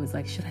so I was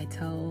like, should I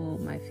tell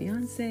my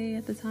fiance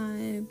at the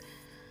time?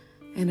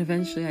 And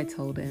eventually I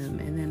told him.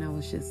 And then I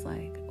was just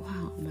like,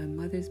 wow, my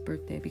mother's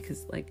birthday,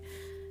 because like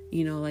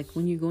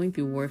when you're going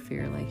through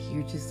warfare, like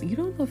you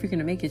don't know if you're going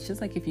to make it. It's just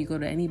like if you go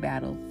to any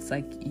battle, it's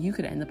like you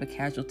could end up a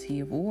casualty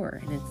of war.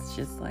 And it's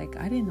just like,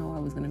 I didn't know I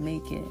was going to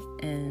make it.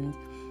 And,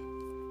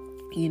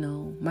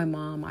 my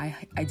mom, I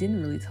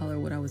didn't really tell her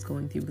what I was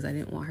going through, because I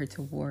didn't want her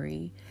to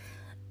worry.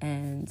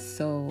 And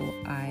so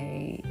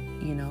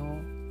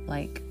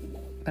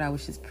but I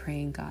was just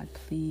praying, God,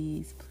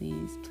 please,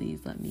 please, please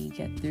let me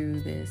get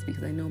through this,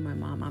 because I know my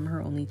mom, I'm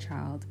her only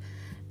child.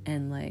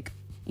 And I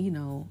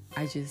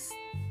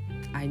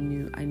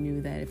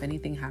knew that if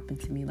anything happened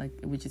to me, like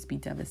it would just be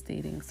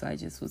devastating. So I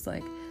just was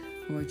like,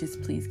 Lord,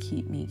 just please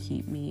keep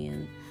me.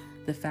 And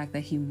the fact that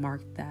he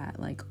marked that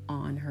like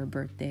on her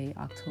birthday,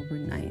 October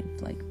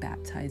 9th, like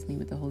baptized me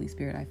with the Holy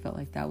Spirit, I felt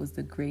like that was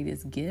the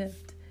greatest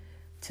gift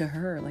to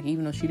her. Like,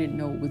 even though she didn't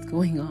know what was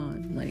going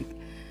on, like,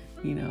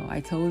 I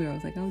told her, I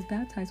was like, I was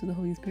baptized with the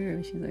Holy Spirit.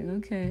 And she's like,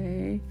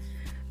 okay.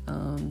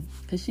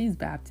 Because she's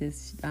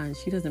Baptist,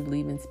 she doesn't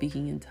believe in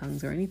speaking in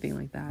tongues or anything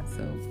like that.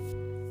 So,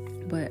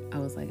 but I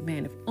was like,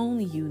 man, if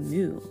only you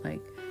knew,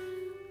 like,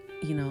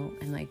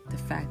 and like the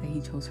fact that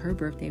he chose her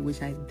birthday,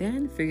 which I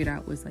then figured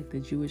out was like the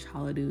Jewish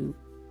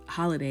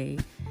holiday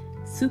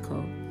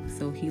Sukkot.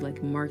 So he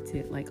like marked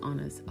it like on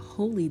a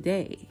holy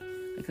day.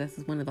 Like that's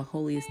one of the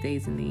holiest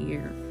days in the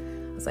year.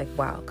 I was like,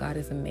 wow, God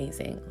is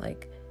amazing.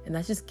 Like, and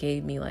that just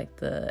gave me like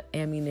the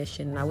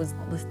ammunition. And I was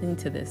listening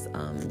to this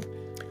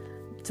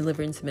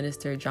deliverance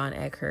minister, John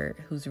Eckhart,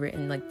 who's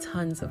written like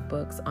tons of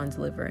books on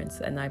deliverance.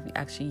 And I've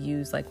actually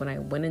used, like when I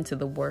went into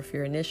the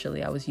warfare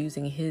initially, I was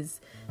using his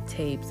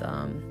tapes,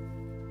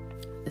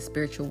 the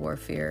spiritual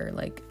warfare,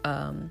 like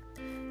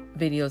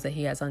videos that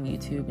he has on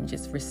YouTube, and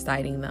just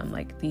reciting them.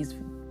 Like these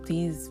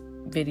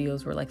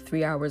videos were like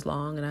 3 hours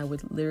long, and I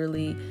would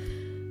literally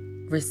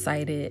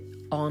recite it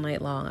all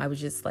night long. I would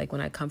just like,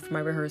 when I come for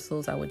my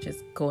rehearsals, I would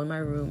just go in my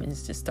room and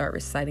just start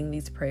reciting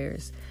these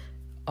prayers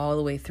all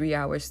the way 3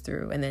 hours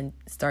through, and then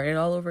start it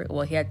all over.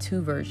 Well, he had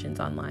 2 versions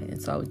online,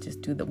 and so I would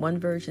just do the one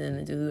version and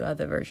then do the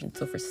other version.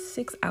 So for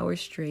 6 hours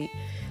straight,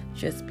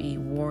 just be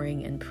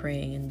warring and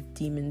praying, and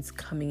demons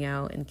coming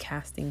out and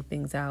casting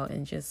things out,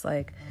 and just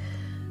like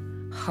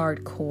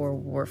hardcore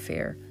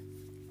warfare.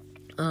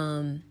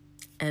 And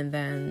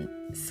then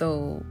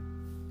so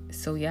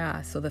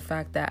the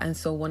fact that, and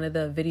so one of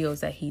the videos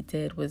that he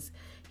did was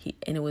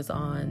and it was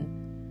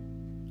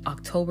on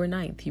October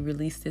 9th. He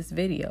released this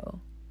video.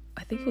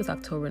 I think it was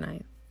October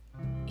 9th.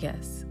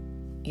 Yes,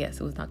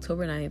 it was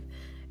October 9th.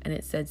 And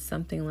it said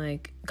something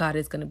like, God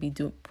is going to be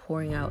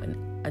pouring out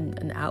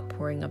an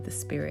outpouring of the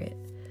Spirit,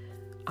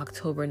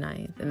 October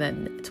 9th. And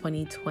then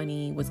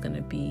 2020 was going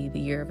to be the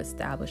year of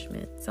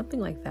establishment, something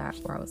like that,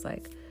 where I was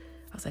like,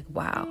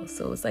 wow.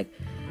 So it's like,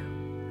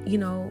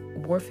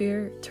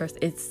 warfare, trust,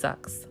 it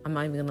sucks. I'm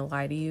not even going to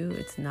lie to you.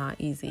 It's not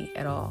easy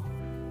at all.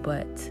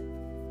 But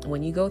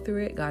when you go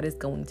through it, God is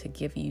going to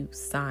give you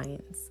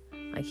signs.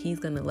 Like, he's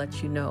going to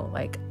let you know,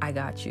 like, I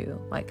got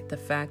you. Like, the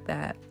fact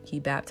that he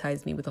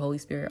baptized me with the Holy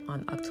Spirit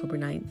on October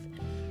 9th,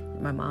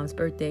 my mom's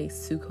birthday,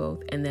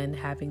 Sukkot, and then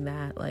having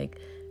that, like,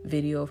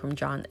 video from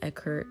John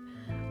Eckhart,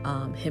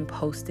 him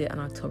post it on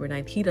October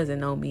 9th. He doesn't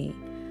know me.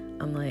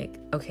 I'm like,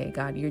 okay,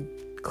 God, you're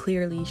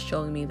clearly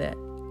showing me that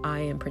I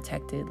am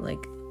protected.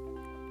 Like,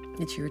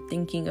 that you're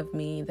thinking of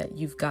me, that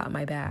you've got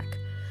my back.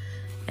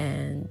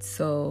 And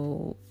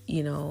so,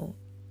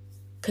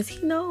 because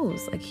he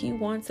knows, like, he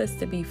wants us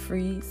to be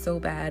free so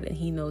bad, and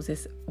he knows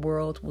this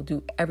world will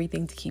do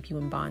everything to keep you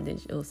in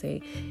bondage. It'll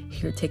say,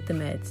 here, take the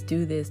meds,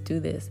 do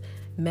this.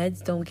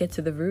 Meds don't get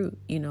to the root,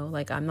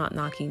 like, I'm not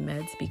knocking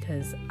meds,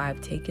 because I've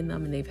taken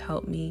them and they've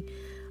helped me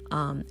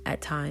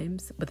at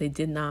times, but they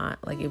did not,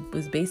 like, it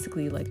was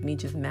basically like me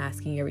just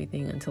masking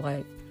everything until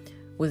I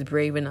was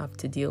brave enough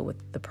to deal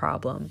with the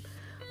problem.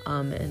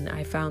 And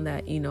I found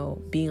that,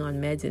 being on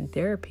meds and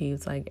therapy,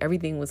 it's like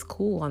everything was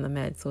cool on the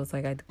meds. So it's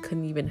like I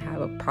couldn't even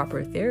have a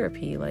proper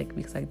therapy, like,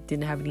 because I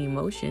didn't have any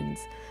emotions.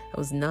 I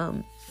was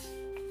numb.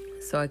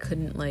 So I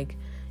couldn't, like,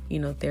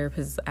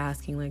 therapists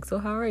asking, like, so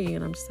how are you?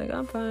 And I'm just like,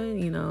 I'm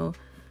fine,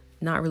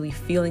 not really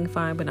feeling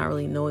fine, but not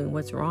really knowing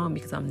what's wrong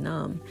because I'm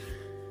numb.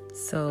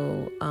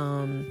 So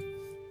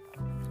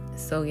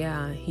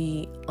yeah,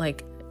 he,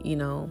 like,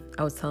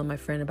 I was telling my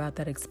friend about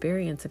that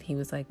experience, and he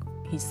was like,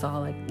 he saw,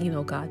 like,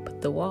 God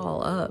put the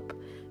wall up.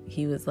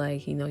 He was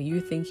like,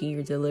 you're thinking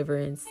your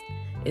deliverance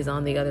is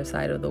on the other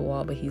side of the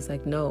wall, but he's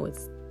like, no,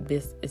 it's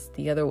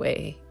the other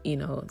way.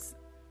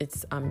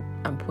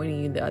 I'm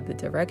pointing you the other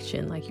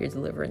direction. Like, your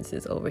deliverance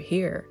is over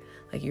here.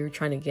 Like, you're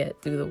trying to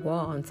get through the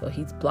wall. And so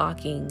he's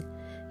blocking.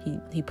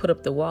 He put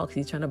up the wall because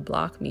he's trying to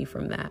block me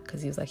from that.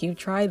 Because he was like, you've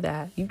tried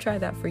that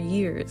for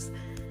years,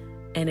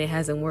 and it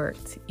hasn't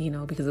worked,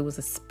 because it was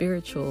a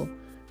spiritual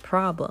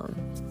problem.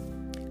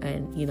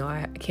 And,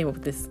 I came up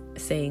with this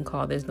saying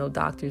called, there's no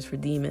doctors for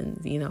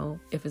demons.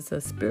 If it's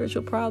a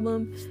spiritual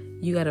problem,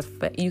 you gotta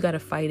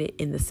fight it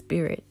in the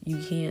spirit. You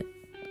can't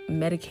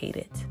medicate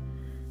it.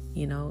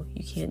 You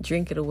can't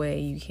drink it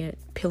away. You can't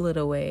pill it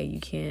away. You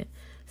can't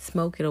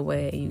smoke it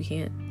away.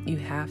 You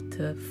have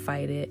to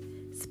fight it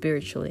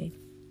spiritually.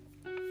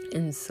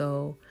 And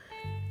so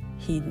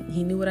he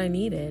knew what I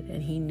needed,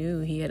 and he knew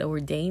he had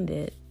ordained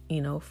it,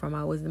 from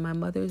I was in my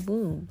mother's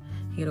womb.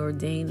 He had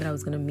ordained that I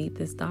was going to meet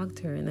this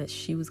doctor, and that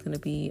she was going to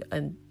be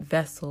a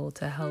vessel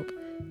to help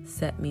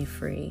set me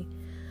free.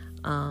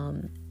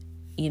 And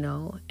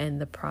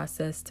the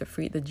process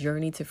the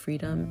journey to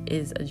freedom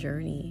is a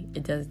journey.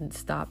 It doesn't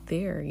stop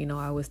there.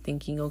 I was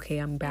thinking, okay,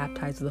 I'm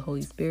baptized with the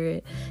Holy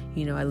Spirit.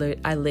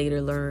 I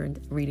later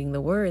learned reading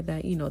the word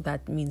that,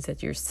 that means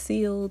that you're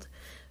sealed.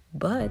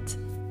 But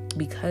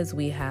because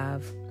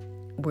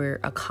we're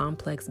a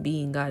complex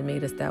being, God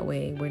made us that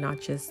way. We're not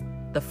just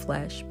the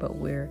flesh, but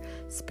we're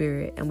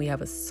spirit, and we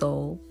have a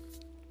soul,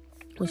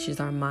 which is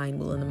our mind,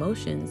 will, and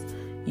emotions.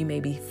 You may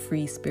be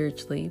free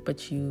spiritually,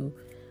 but you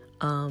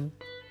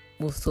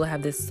will still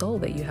have this soul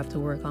that you have to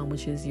work on,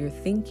 which is your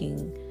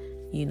thinking,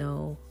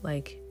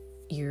 like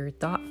your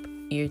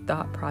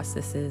thought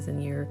processes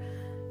and your,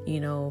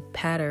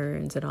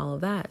 patterns and all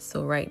of that.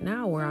 So right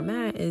now where I'm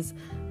at is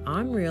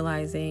I'm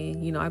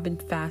realizing, I've been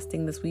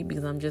fasting this week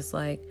because I'm just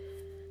like,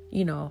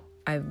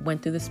 I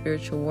went through the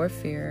spiritual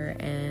warfare,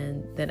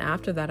 and then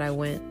after that I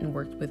went and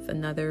worked with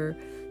another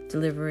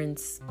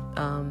deliverance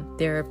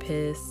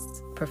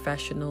therapist,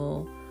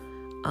 professional,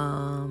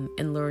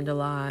 and learned a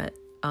lot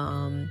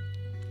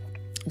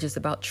just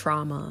about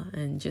trauma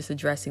and just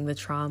addressing the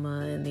trauma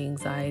and the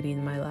anxiety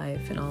in my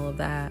life and all of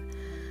that.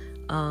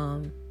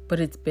 But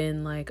it's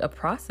been like a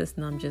process,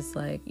 and I'm just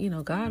like,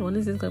 God, when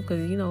is this going to,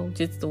 because,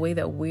 just the way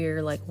that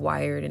we're like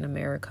wired in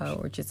America,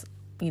 or just,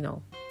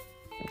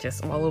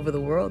 just all over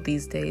the world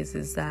these days,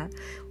 is that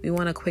we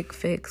want a quick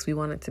fix. We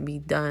want it to be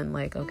done.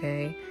 Like,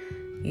 okay,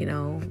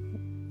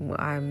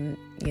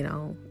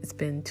 it's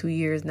been 2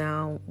 years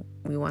now.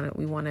 We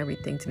want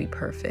everything to be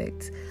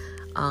perfect.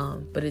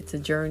 But it's a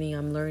journey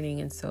I'm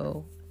learning. And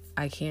so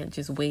I can't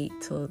just wait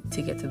to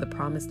get to the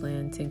promised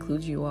land to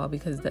include you all,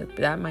 because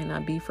that might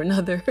not be for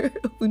another,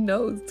 who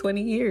knows,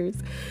 20 years.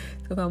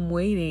 So if I'm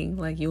waiting,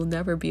 like, you'll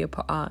never be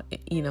I'll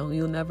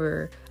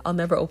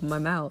never open my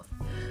mouth.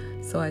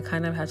 So I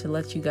kind of have to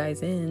let you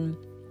guys in,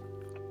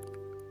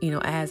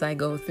 as I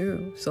go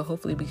through. So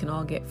hopefully we can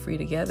all get free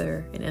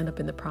together and end up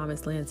in the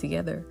promised land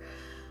together.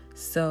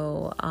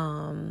 So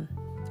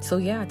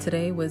yeah,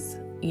 today was,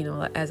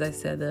 as I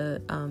said,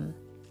 the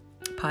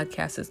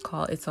podcast is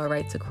called It's All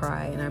Right to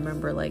Cry. And I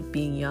remember like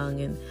being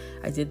young, and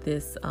I did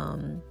this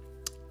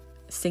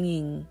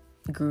singing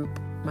group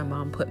my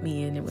mom put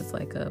me in. It was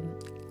like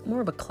more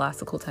of a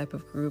classical type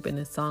of group, and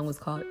the song was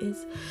called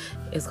It's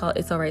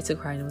All Right to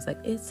Cry. And it was like,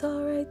 it's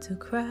all right to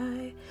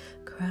cry,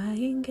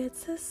 crying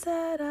gets the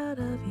sad out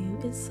of you.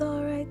 It's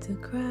all right to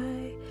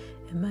cry,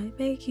 it might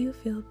make you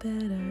feel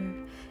better.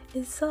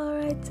 It's all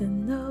right to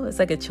know. It's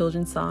like a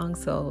children's song,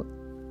 so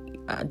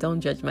don't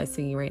judge my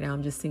singing right now.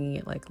 I'm just singing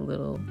it like a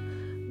little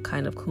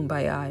kind of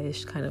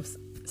kumbaya-ish kind of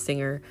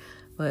singer.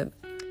 But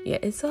yeah,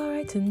 it's all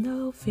right to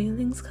know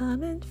feelings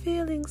come and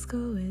feelings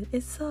go.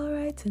 It's all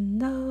right to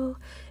know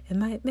it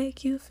might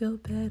make you feel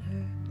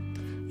better.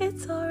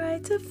 It's all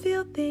right to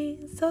feel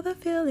things, so the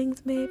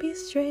feelings may be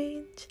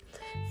strange.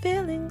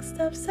 Feelings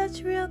stuff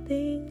such real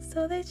things,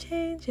 so they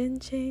change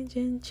and change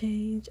and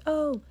change.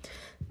 Oh,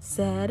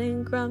 sad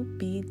and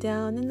grumpy,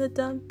 down in the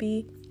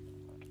dumpy,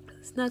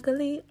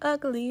 snuggly,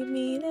 ugly,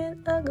 mean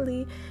and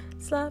ugly,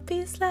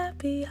 sloppy,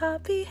 slappy,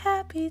 hoppy,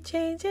 happy,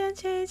 change and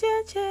change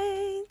and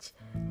change.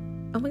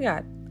 Oh my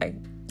God,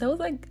 that was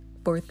like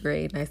 4th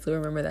grade, and I still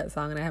remember that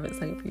song, and I haven't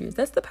sung it for years.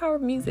 That's the power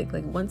of music.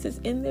 Like, once it's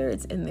in there,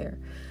 it's in there.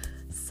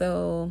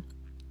 So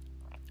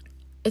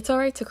it's all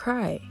right to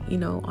cry.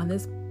 On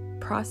this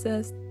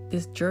process,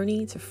 this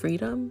journey to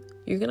freedom,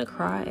 you're gonna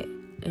cry,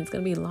 and it's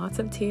gonna be lots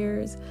of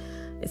tears,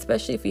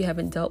 especially if you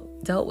haven't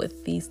dealt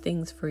with these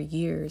things for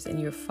years, and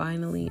you're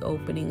finally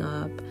opening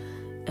up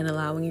and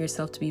allowing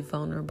yourself to be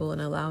vulnerable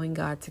and allowing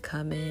God to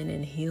come in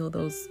and heal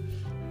those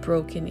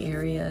broken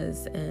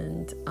areas.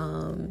 And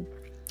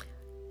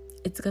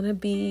it's going to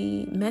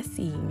be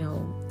messy,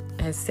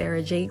 as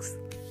Sarah Jakes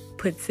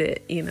puts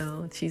it.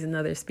 She's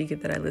another speaker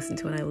that I listen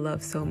to and I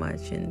love so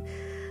much. And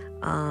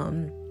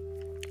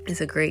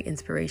it's a great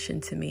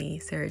inspiration to me,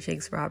 Sarah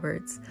Jakes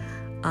Roberts.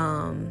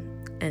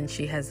 And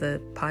she has a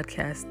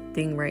podcast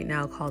thing right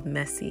now called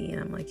Messy. And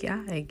I'm like,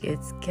 yeah, it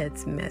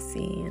gets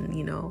messy. And,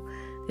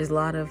 there's a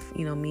lot of,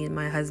 me and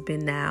my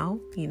husband now,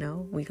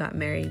 we got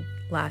married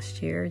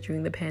last year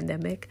during the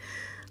pandemic.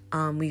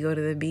 We go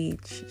to the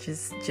beach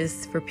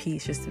just for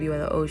peace, just to be by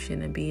the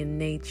ocean and be in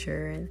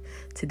nature. And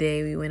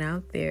today we went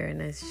out there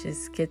and it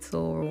just gets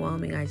so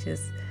overwhelming. I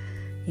just,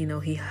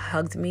 he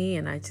hugged me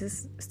and I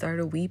just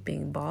started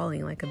weeping,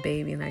 bawling like a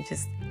baby. And I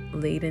just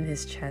laid in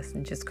his chest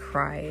and just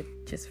cried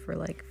just for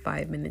like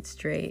 5 minutes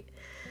straight.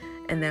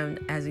 And then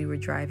as we were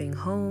driving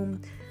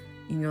home,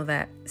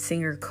 that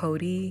singer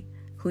Cody,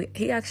 who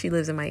he actually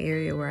lives in my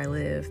area where I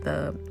live,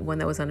 the one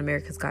that was on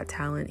America's Got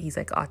Talent. He's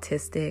like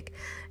autistic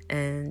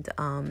and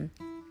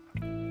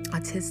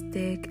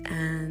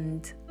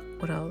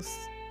what else?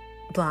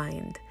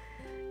 Blind.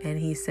 And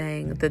he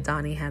sang the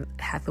Donny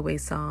Hathaway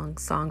song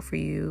for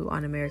You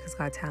on America's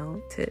Got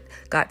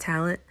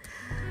Talent.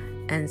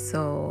 And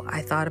so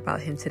I thought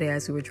about him today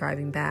as we were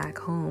driving back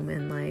home,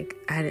 and like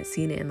I hadn't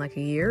seen it in like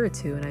a year or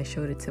two, and I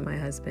showed it to my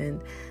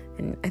husband,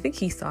 and I think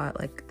he saw it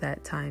like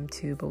that time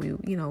too. But we,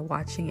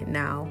 watching it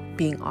now,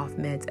 being off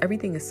meds,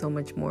 everything is so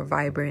much more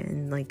vibrant,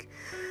 and like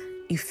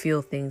you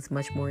feel things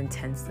much more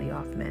intensely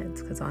off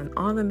meds. Because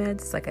on the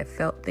meds, like I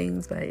felt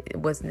things, but it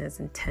wasn't as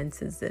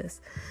intense as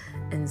this.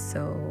 And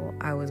so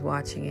I was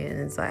watching it, and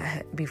it's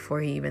like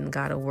before he even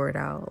got a word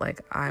out,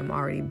 like I'm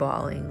already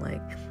bawling,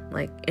 like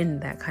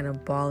in that kind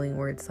of bawling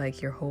where it's like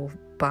your whole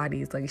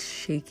body is like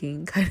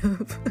shaking, kind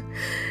of.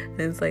 And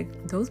it's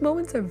like those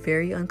moments are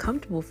very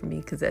uncomfortable for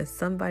me, because as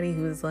somebody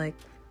who is like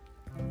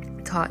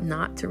taught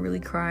not to really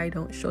cry,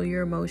 don't show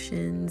your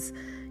emotions,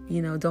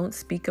 don't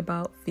speak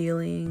about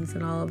feelings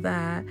and all of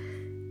that,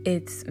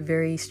 it's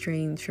very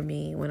strange for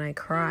me when I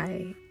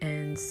cry.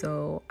 And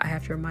so I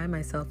have to remind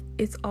myself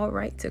it's all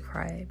right to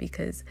cry,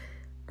 because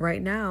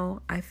right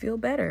now I feel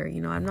better.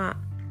 I'm not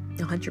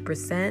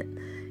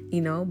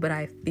 100%, but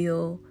I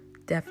feel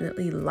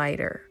definitely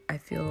lighter. I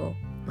feel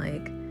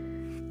like,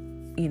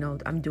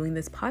 I'm doing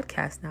this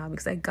podcast now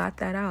because I got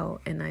that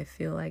out, and I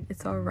feel like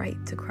it's all right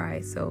to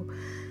cry. So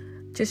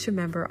just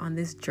remember on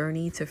this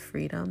journey to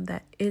freedom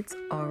that it's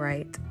all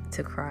right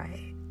to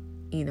cry.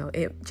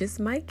 It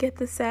just might get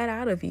the sad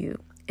out of you,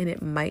 and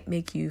it might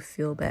make you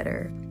feel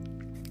better.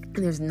 And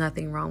there's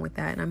nothing wrong with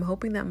that. And I'm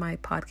hoping that my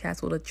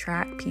podcast will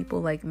attract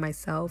people like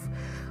myself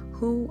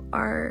who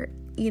are,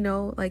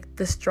 like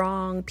the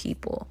strong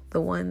people,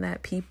 the one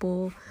that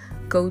people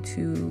go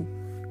to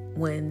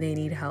when they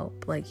need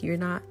help. Like you're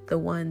not the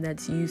one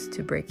that's used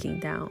to breaking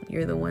down.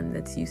 You're the one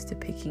that's used to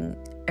picking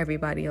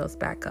everybody else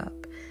back up.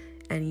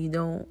 And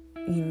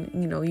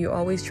you're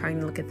always trying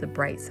to look at the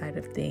bright side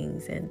of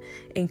things and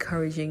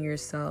encouraging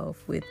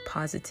yourself with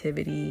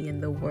positivity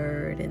and the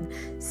word and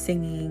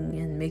singing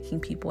and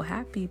making people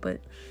happy.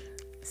 But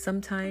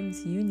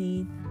sometimes you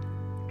need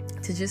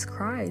to just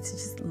cry, to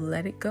just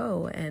let it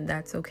go, and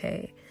that's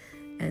okay.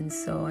 And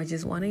so I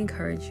just want to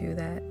encourage you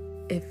that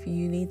if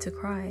you need to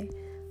cry,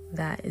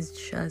 that is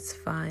just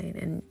fine,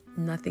 and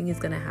nothing is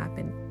going to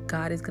happen.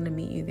 God is going to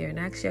meet you there. And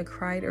actually, I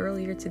cried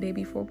earlier today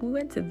before we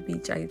went to the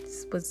beach. I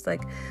was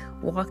like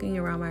walking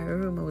around my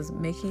room. I was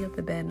making up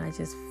the bed, and I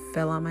just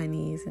fell on my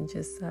knees and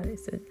just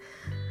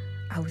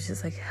I was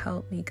just like,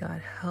 help me,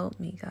 God, help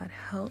me, God,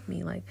 help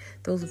me. Like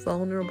those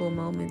vulnerable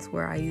moments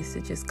where I used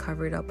to just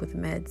cover it up with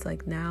meds.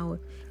 Like now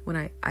when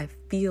I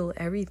feel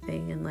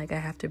everything, and like I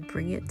have to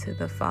bring it to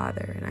the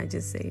Father, and I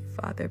just say,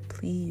 Father,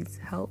 please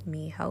help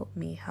me, help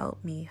me,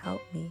 help me,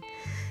 help me.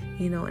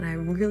 And I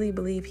really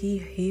believe He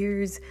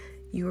hears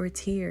your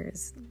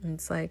tears. And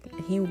it's like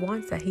He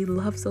wants that. He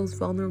loves those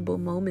vulnerable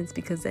moments,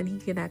 because then He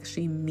can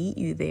actually meet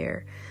you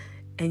there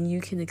and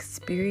you can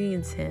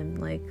experience Him.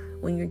 Like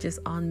when you're just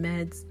on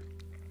meds.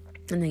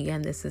 And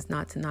again, this is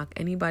not to knock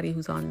anybody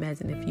who's on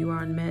meds. And if you are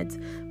on meds,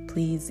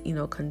 please,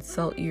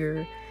 consult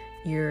your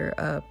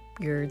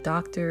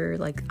doctor.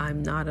 Like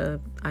I'm not a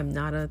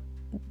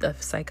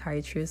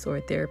psychiatrist or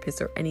a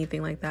therapist or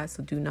anything like that.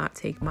 So do not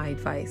take my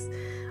advice.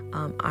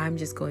 I'm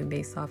just going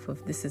based off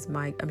of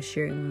I'm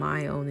sharing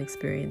my own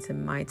experience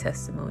and my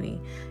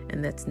testimony,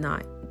 and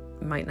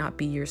might not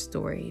be your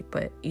story.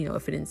 But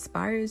if it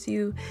inspires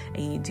you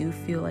and you do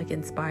feel like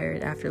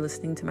inspired after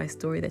listening to my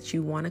story that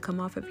you want to come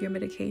off of your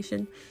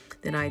medication,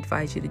 then I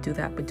advise you to do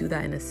that, but do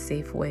that in a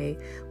safe way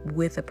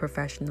with a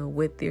professional,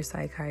 with your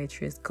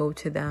psychiatrist. Go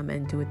to them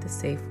and do it the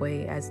safe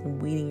way, as in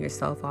weaning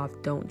yourself off.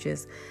 Don't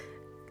just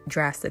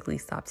drastically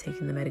stop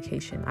taking the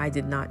medication. I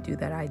did not do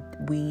that. I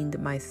weaned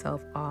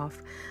myself off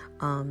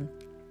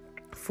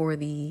for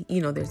the,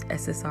 there's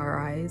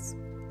SSRIs.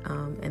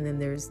 And then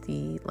there's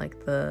the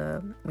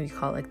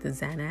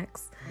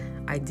Xanax.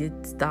 I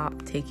did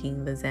stop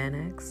taking the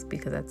Xanax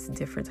because that's a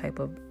different type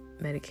of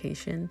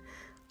medication.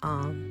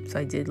 So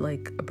I did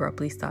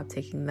abruptly stop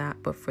taking that.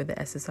 But for the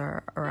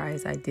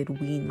SSRIs, I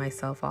did wean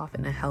myself off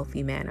in a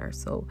healthy manner.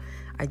 So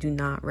I do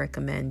not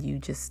recommend you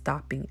just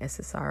stopping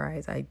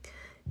SSRIs. I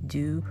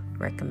do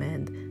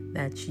recommend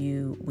that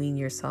you wean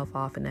yourself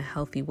off in a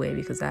healthy way,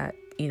 because that,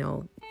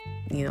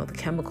 the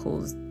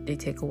chemicals, they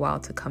take a while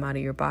to come out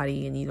of your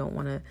body, and you don't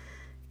want to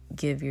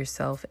give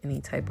yourself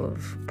any type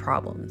of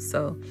problems.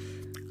 So,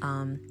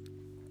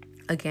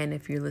 again,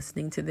 if you're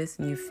listening to this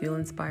and you feel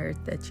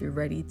inspired that you're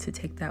ready to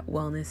take that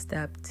wellness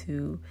step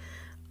to,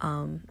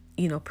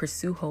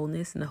 pursue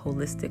wholeness in a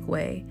holistic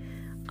way,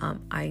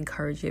 I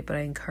encourage it, but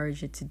I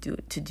encourage it to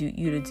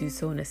do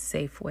so in a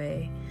safe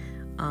way,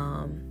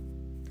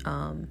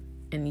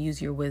 and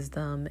use your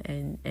wisdom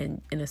and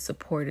in a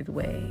supported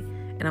way.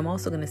 And I'm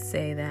also going to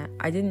say that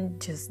I didn't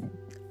just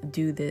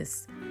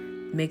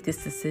make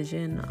this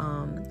decision.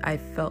 I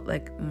felt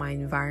like my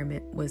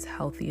environment was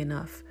healthy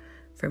enough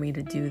for me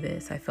to do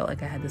this. I felt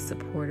like I had the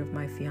support of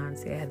my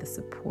fiance, I had the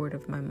support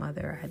of my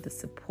mother, I had the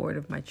support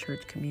of my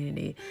church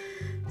community.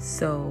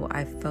 So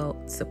I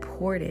felt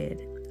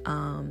supported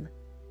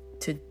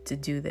to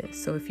do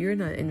this. So if you're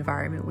in an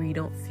environment where you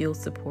don't feel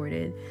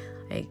supported,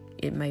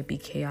 it might be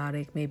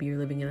chaotic. Maybe you're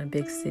living in a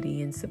big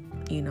city and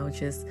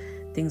just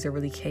things are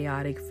really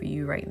chaotic for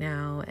you right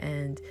now,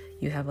 and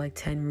you have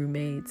 10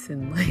 roommates,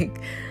 and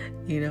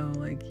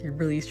you're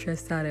really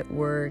stressed out at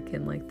work,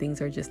 and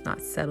things are just not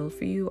settled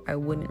for you. I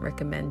wouldn't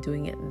recommend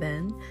doing it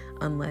then,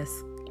 unless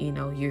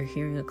you're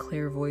hearing a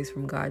clear voice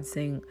from God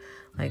saying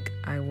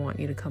I want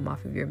you to come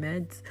off of your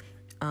meds.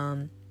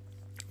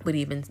 But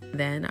even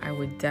then, I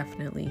would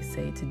definitely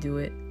say to do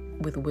it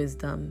with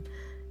wisdom,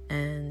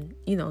 and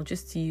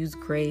just to use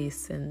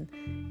grace, and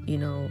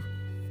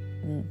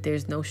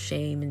there's no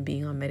shame in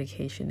being on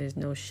medication. There's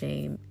no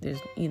shame.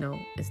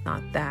 It's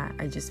not that.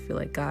 I just feel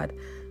like God,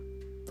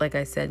 like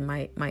I said,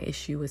 my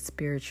issue was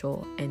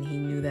spiritual, and he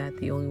knew that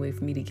the only way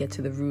for me to get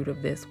to the root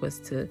of this was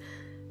to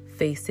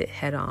face it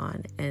head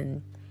on,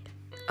 and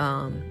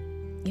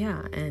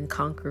and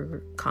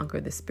conquer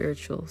the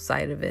spiritual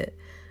side of it,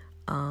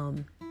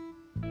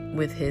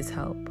 with his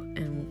help.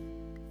 And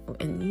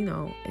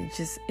it's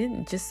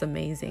just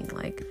amazing,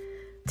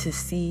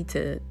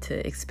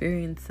 to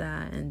experience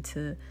that, and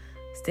to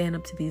stand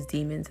up to these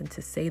demons, and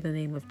to say the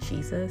name of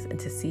Jesus, and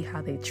to see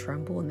how they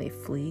tremble and they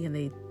flee and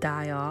they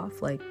die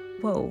off.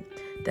 Whoa,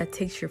 that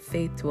takes your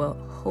faith to a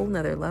whole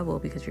nother level,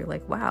 because you're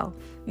wow,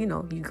 you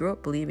grew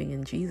up believing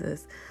in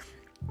Jesus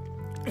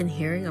and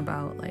hearing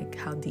about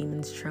how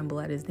demons tremble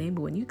at his name.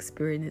 But when you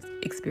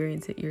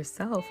experience it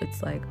yourself,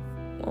 it's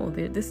oh,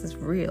 this is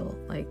real.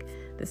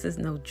 This is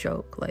no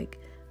joke.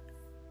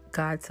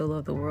 God so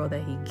loved the world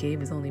that he gave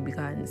his only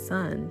begotten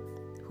son.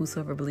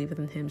 Whosoever believeth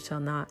in him shall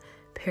not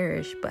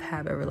perish, but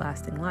have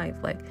everlasting life.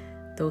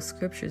 Those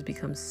scriptures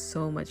become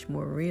so much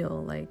more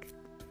real.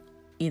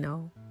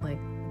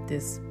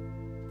 This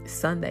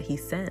son that he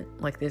sent,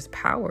 there's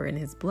power in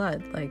his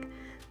blood.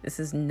 This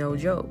is no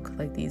joke.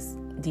 These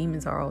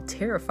demons are all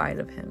terrified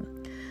of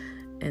him.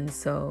 And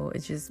so it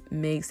just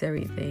makes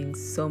everything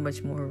so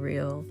much more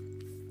real.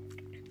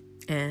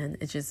 And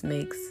it just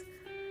makes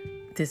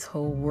this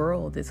whole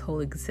world, this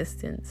whole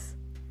existence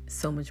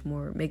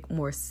make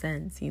more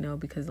sense,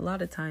 because a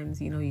lot of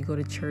times, you go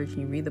to church and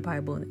you read the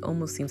Bible and it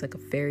almost seems like a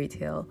fairy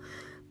tale.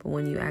 But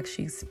when you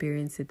actually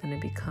experience it, then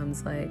it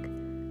becomes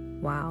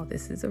wow,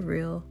 this is a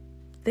real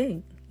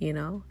thing,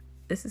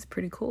 this is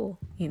pretty cool,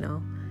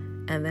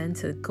 and then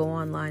to go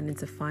online and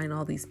to find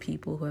all these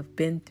people who have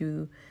been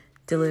through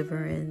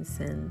deliverance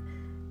and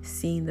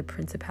seen the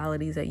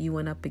principalities that you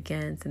went up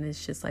against, and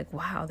it's just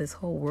wow, this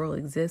whole world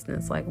exists. And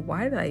it's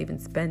why did I even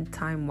spend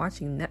time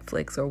watching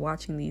Netflix or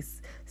watching these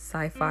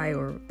sci-fi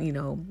or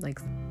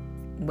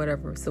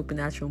whatever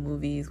supernatural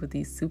movies with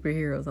these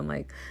superheroes? I'm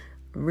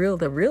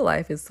the real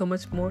life is so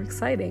much more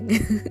exciting.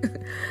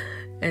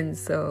 And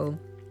so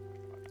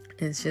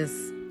it's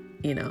just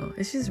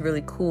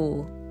really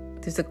cool.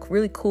 There's a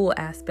really cool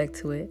aspect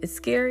to it. It's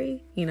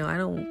scary, I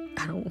don't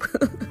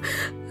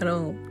I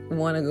don't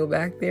want to go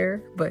back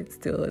there, but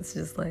still, it's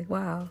just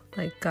wow,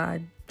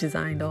 God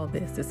designed all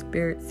this, the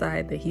spirit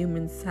side, the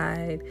human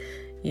side,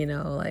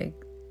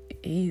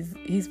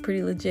 he's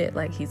pretty legit.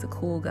 He's a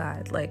cool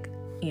God,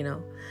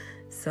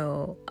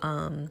 so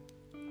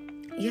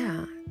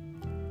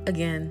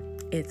again,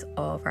 it's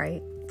all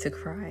right to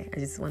cry. I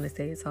just want to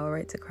say it's all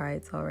right to cry.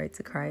 It's all right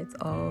to cry. It's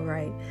all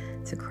right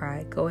to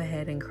cry. Go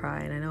ahead and cry.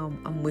 And I know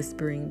I'm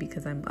whispering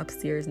because I'm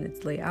upstairs and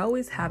it's late. I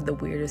always have the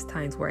weirdest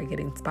times where I get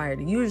inspired.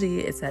 And usually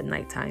it's at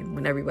nighttime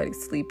when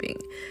everybody's sleeping.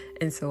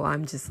 And so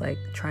I'm just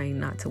trying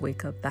not to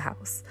wake up the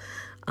house.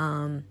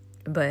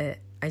 But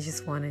I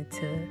just wanted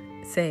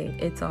to say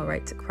it's all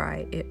right to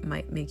cry. It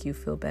might make you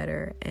feel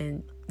better,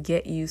 and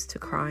get used to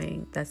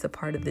crying. That's a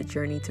part of the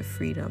journey to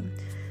freedom.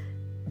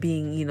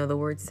 Being, the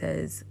word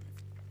says,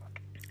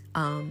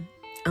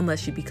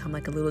 unless you become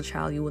like a little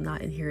child, you will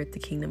not inherit the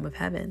kingdom of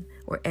heaven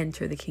or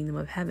enter the kingdom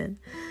of heaven.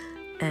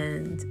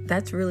 And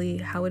that's really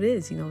how it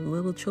is.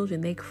 Little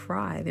children, they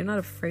cry. They're not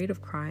afraid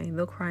of crying.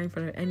 They'll cry in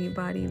front of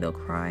anybody. They'll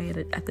cry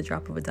at the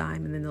drop of a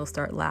dime, and then they'll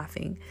start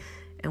laughing.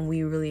 And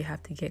we really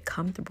have to get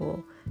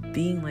comfortable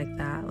being like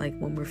that, like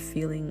when we're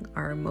feeling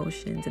our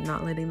emotions and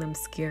not letting them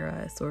scare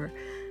us or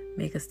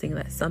make us think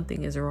that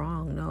something is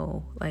wrong.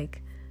 No,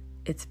 like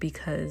it's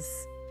because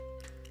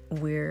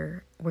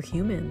we're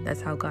human.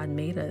 That's how God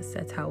made us.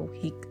 That's how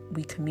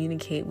we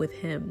communicate with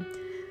him.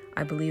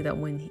 I believe that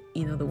when,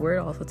 the word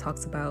also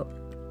talks about,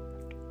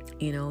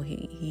 he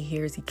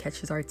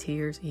catches our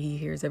tears. He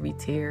hears every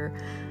tear.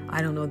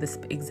 I don't know this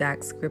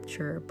exact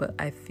scripture, but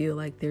I feel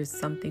like there's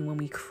something when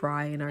we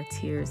cry in our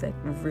tears that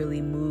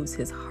really moves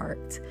his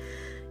heart,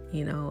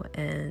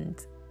 and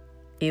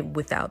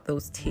without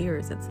those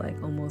tears, it's like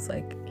almost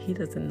like he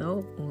doesn't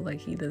know, like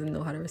he doesn't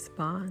know how to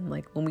respond.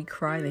 Like when we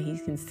cry, then he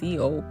can see,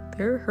 oh,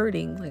 they're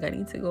hurting. Like I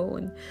need to go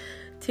and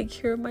take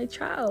care of my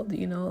child,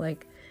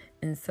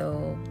 and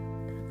so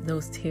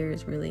those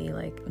tears really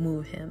like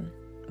move him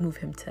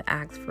to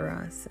act for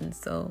us. And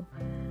so,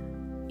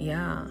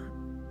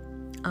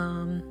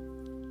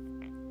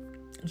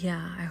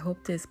 I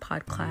hope this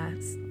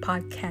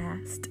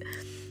podcast,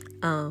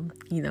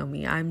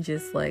 me, I'm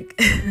just like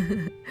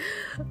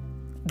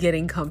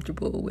getting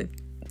comfortable with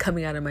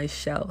coming out of my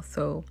shell.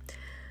 So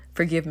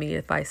forgive me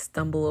if I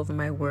stumble over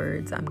my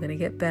words. I'm going to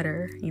get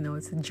better.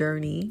 It's a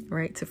journey,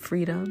 right, to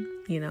freedom,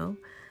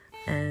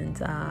 and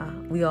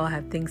we all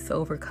have things to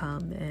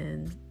overcome.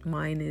 And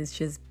mine is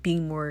just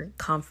being more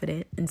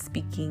confident in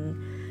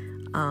speaking,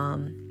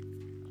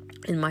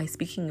 in my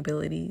speaking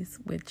abilities,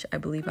 which I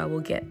believe I will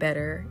get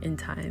better in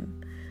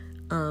time.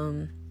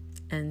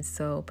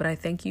 But I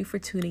thank you for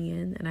tuning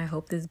in, and I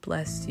hope this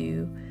blessed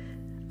you.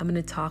 I'm going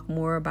to talk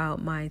more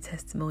about my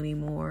testimony,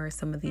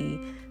 some of the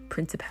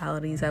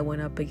principalities I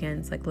went up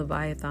against, like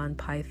Leviathan,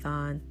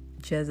 Python,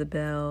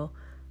 Jezebel,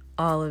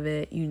 all of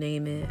it, you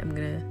name it. I'm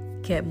going to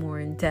get more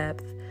in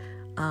depth,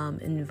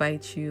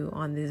 invite you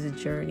on this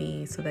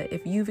journey so that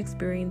if you've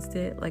experienced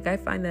it, like I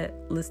find that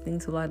listening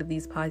to a lot of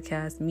these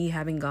podcasts, me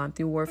having gone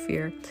through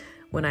warfare,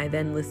 when I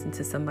then listen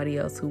to somebody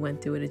else who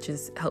went through it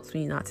just helps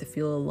me not to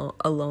feel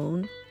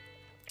alone.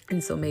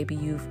 And so maybe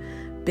you've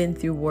been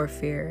through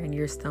warfare and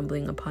you're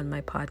stumbling upon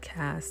my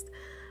podcast,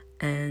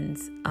 and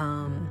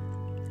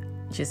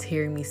just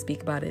hearing me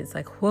speak about it, it's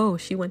like, whoa,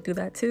 she went through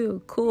that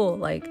too. Cool.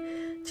 Like,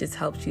 just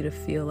helps you to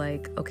feel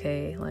like,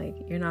 okay, like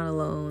you're not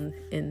alone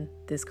in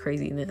this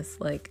craziness.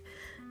 Like,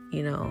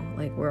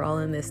 like we're all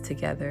in this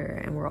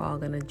together, and we're all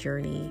going to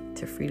journey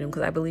to freedom.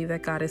 Because I believe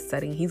that God is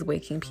he's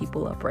waking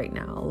people up right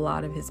now. A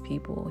lot of his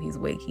people, he's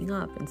waking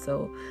up. And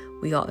so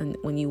and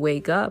when you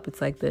wake up,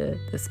 it's like the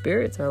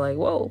spirits are like,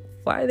 whoa,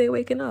 why are they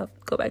waking up?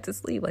 Go back to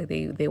sleep. Like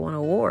they want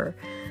a war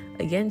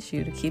against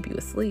you to keep you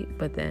asleep.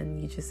 But then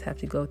you just have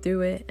to go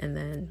through it. And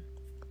then,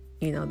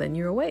 then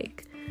you're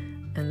awake.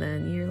 And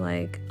then you're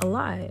like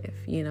alive,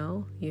 you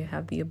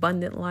have the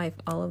abundant life,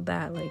 all of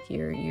that, like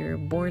you're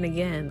born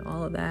again,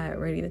 all of that,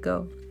 ready to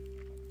go.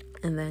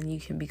 And then you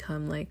can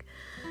become like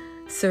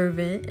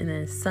servant, and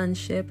then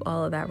sonship,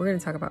 all of that. We're going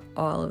to talk about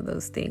all of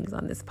those things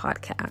on this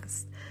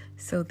podcast.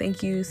 So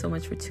thank you so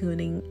much for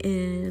tuning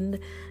in.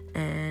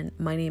 And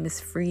my name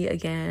is Free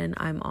again.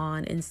 I'm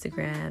on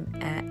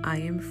Instagram at I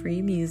Am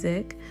Free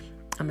Music.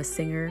 I'm a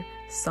singer,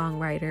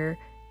 songwriter,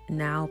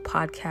 now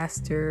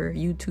podcaster,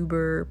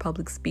 YouTuber,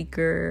 public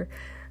speaker.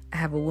 I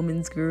have a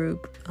women's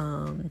group,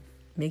 I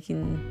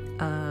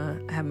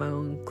have my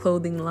own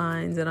clothing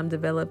lines that I'm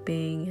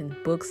developing, and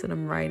books that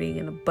I'm writing,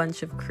 and a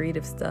bunch of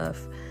creative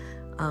stuff.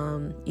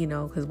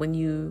 Because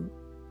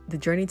the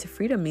journey to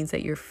freedom means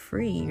that you're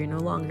free. You're no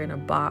longer in a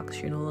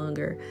box. You're no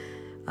longer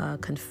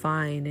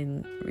confined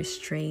and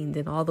restrained,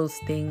 and all those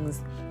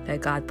things that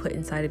God put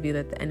inside of you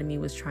that the enemy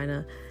was trying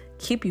to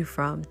keep you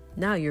from.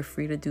 Now you're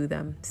free to do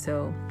them.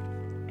 So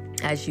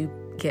as you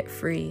get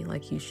free,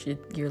 like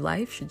your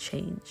life should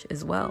change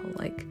as well.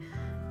 Like,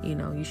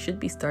 you should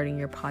be starting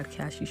your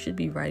podcast. You should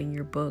be writing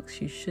your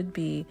books. You should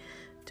be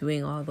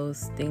doing all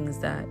those things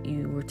that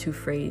you were too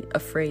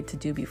afraid to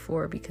do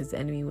before, because the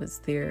enemy was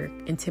there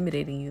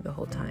intimidating you the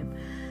whole time.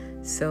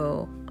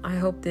 So I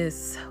hope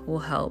this will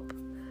help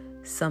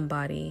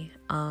somebody.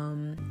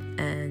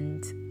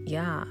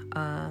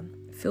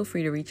 Feel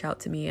free to reach out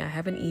to me. I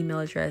have an email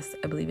address.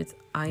 I believe it's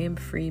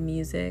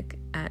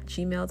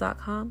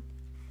iamfreemusic@gmail.com.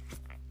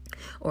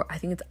 Or I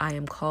think it's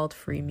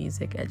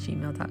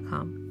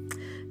iamcalledfreemusic@gmail.com.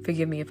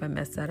 Forgive me if I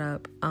messed that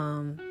up.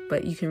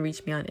 But you can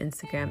reach me on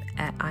Instagram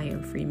at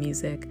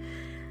iamfreemusic.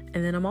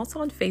 And then I'm also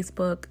on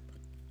Facebook.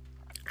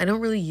 I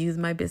don't really use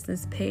my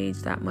business page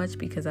that much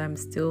because I'm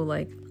still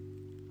like,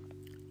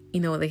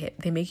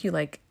 they make you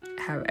like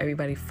have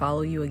everybody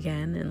follow you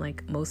again. And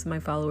like most of my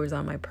followers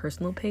on my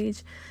personal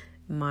page,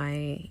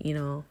 my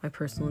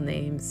personal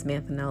name,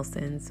 Samantha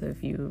Nelson. So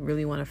if you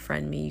really want to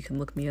friend me, you can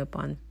look me up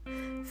on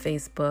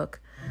Facebook.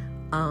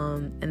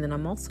 And then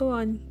I'm also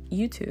on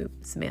YouTube,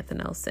 Samantha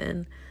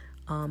Nelson,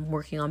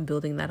 working on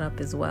building that up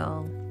as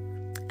well.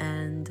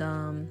 And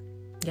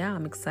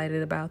I'm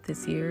excited about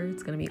this year.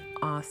 It's going to be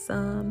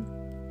awesome.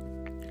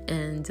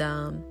 And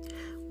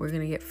we're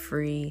going to get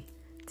free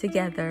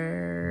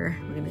together.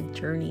 We're going to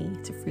journey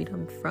to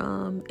freedom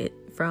from it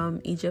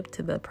from Egypt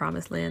to the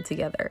promised land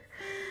together.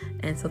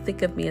 And so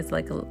think of me as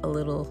like a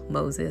little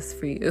Moses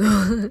for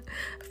you,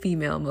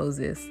 female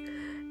Moses.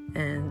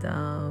 And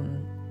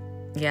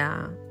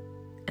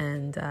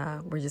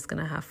we're just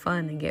gonna have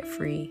fun and get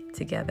free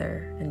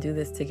together and do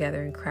this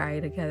together and cry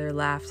together,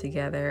 laugh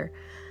together,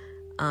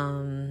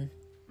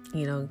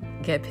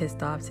 get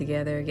pissed off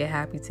together, get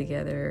happy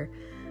together,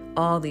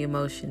 all the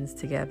emotions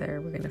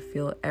together. We're gonna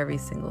feel every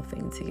single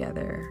thing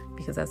together,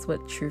 because that's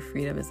what true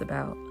freedom is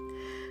about.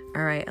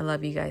 All right, I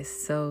love you guys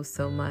so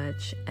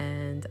much,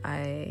 and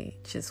I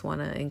just want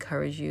to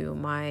encourage you.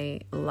 My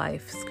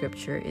life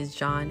scripture is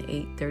John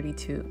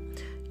 8:32.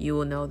 You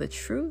will know the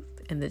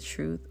truth, and the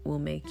truth will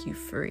make you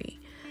free.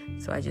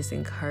 So I just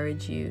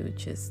encourage you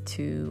just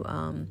to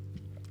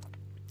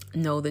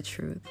know the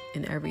truth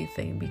in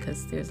everything,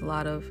 because there's a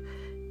lot of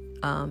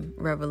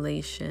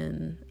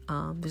revelation.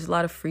 There's a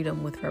lot of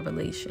freedom with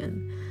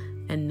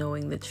revelation and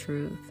knowing the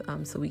truth,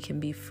 so we can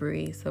be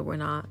free, so we're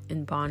not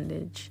in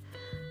bondage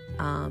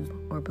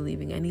or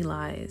believing any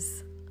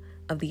lies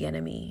of the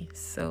enemy.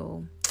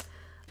 So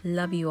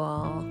love you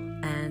all,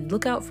 and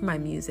look out for my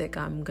music.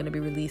 I'm going to be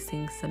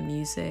releasing some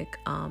music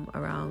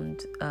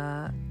around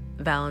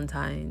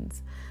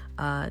Valentine's.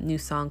 New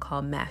song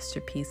called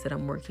Masterpiece that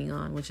I'm working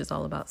on, which is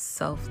all about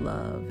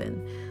self-love,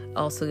 and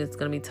also it's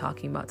going to be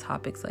talking about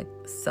topics like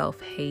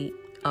self-hate,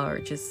 or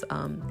just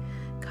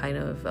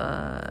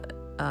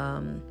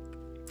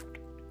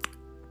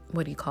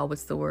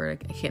what's the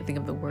word? I can't think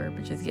of the word,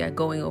 but just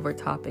going over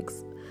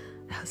topics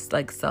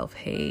like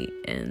self-hate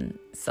and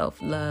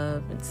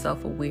self-love and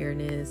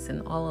self-awareness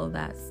and all of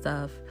that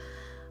stuff,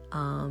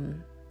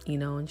 and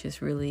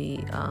just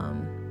really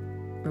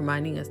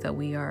reminding us that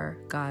we are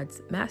God's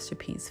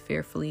masterpiece,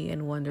 fearfully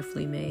and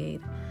wonderfully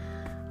made.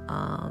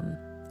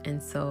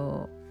 And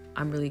so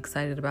I'm really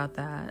excited about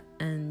that.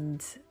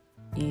 And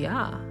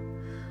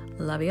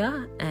love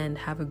ya, and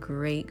have a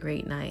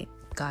great night.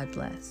 God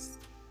bless.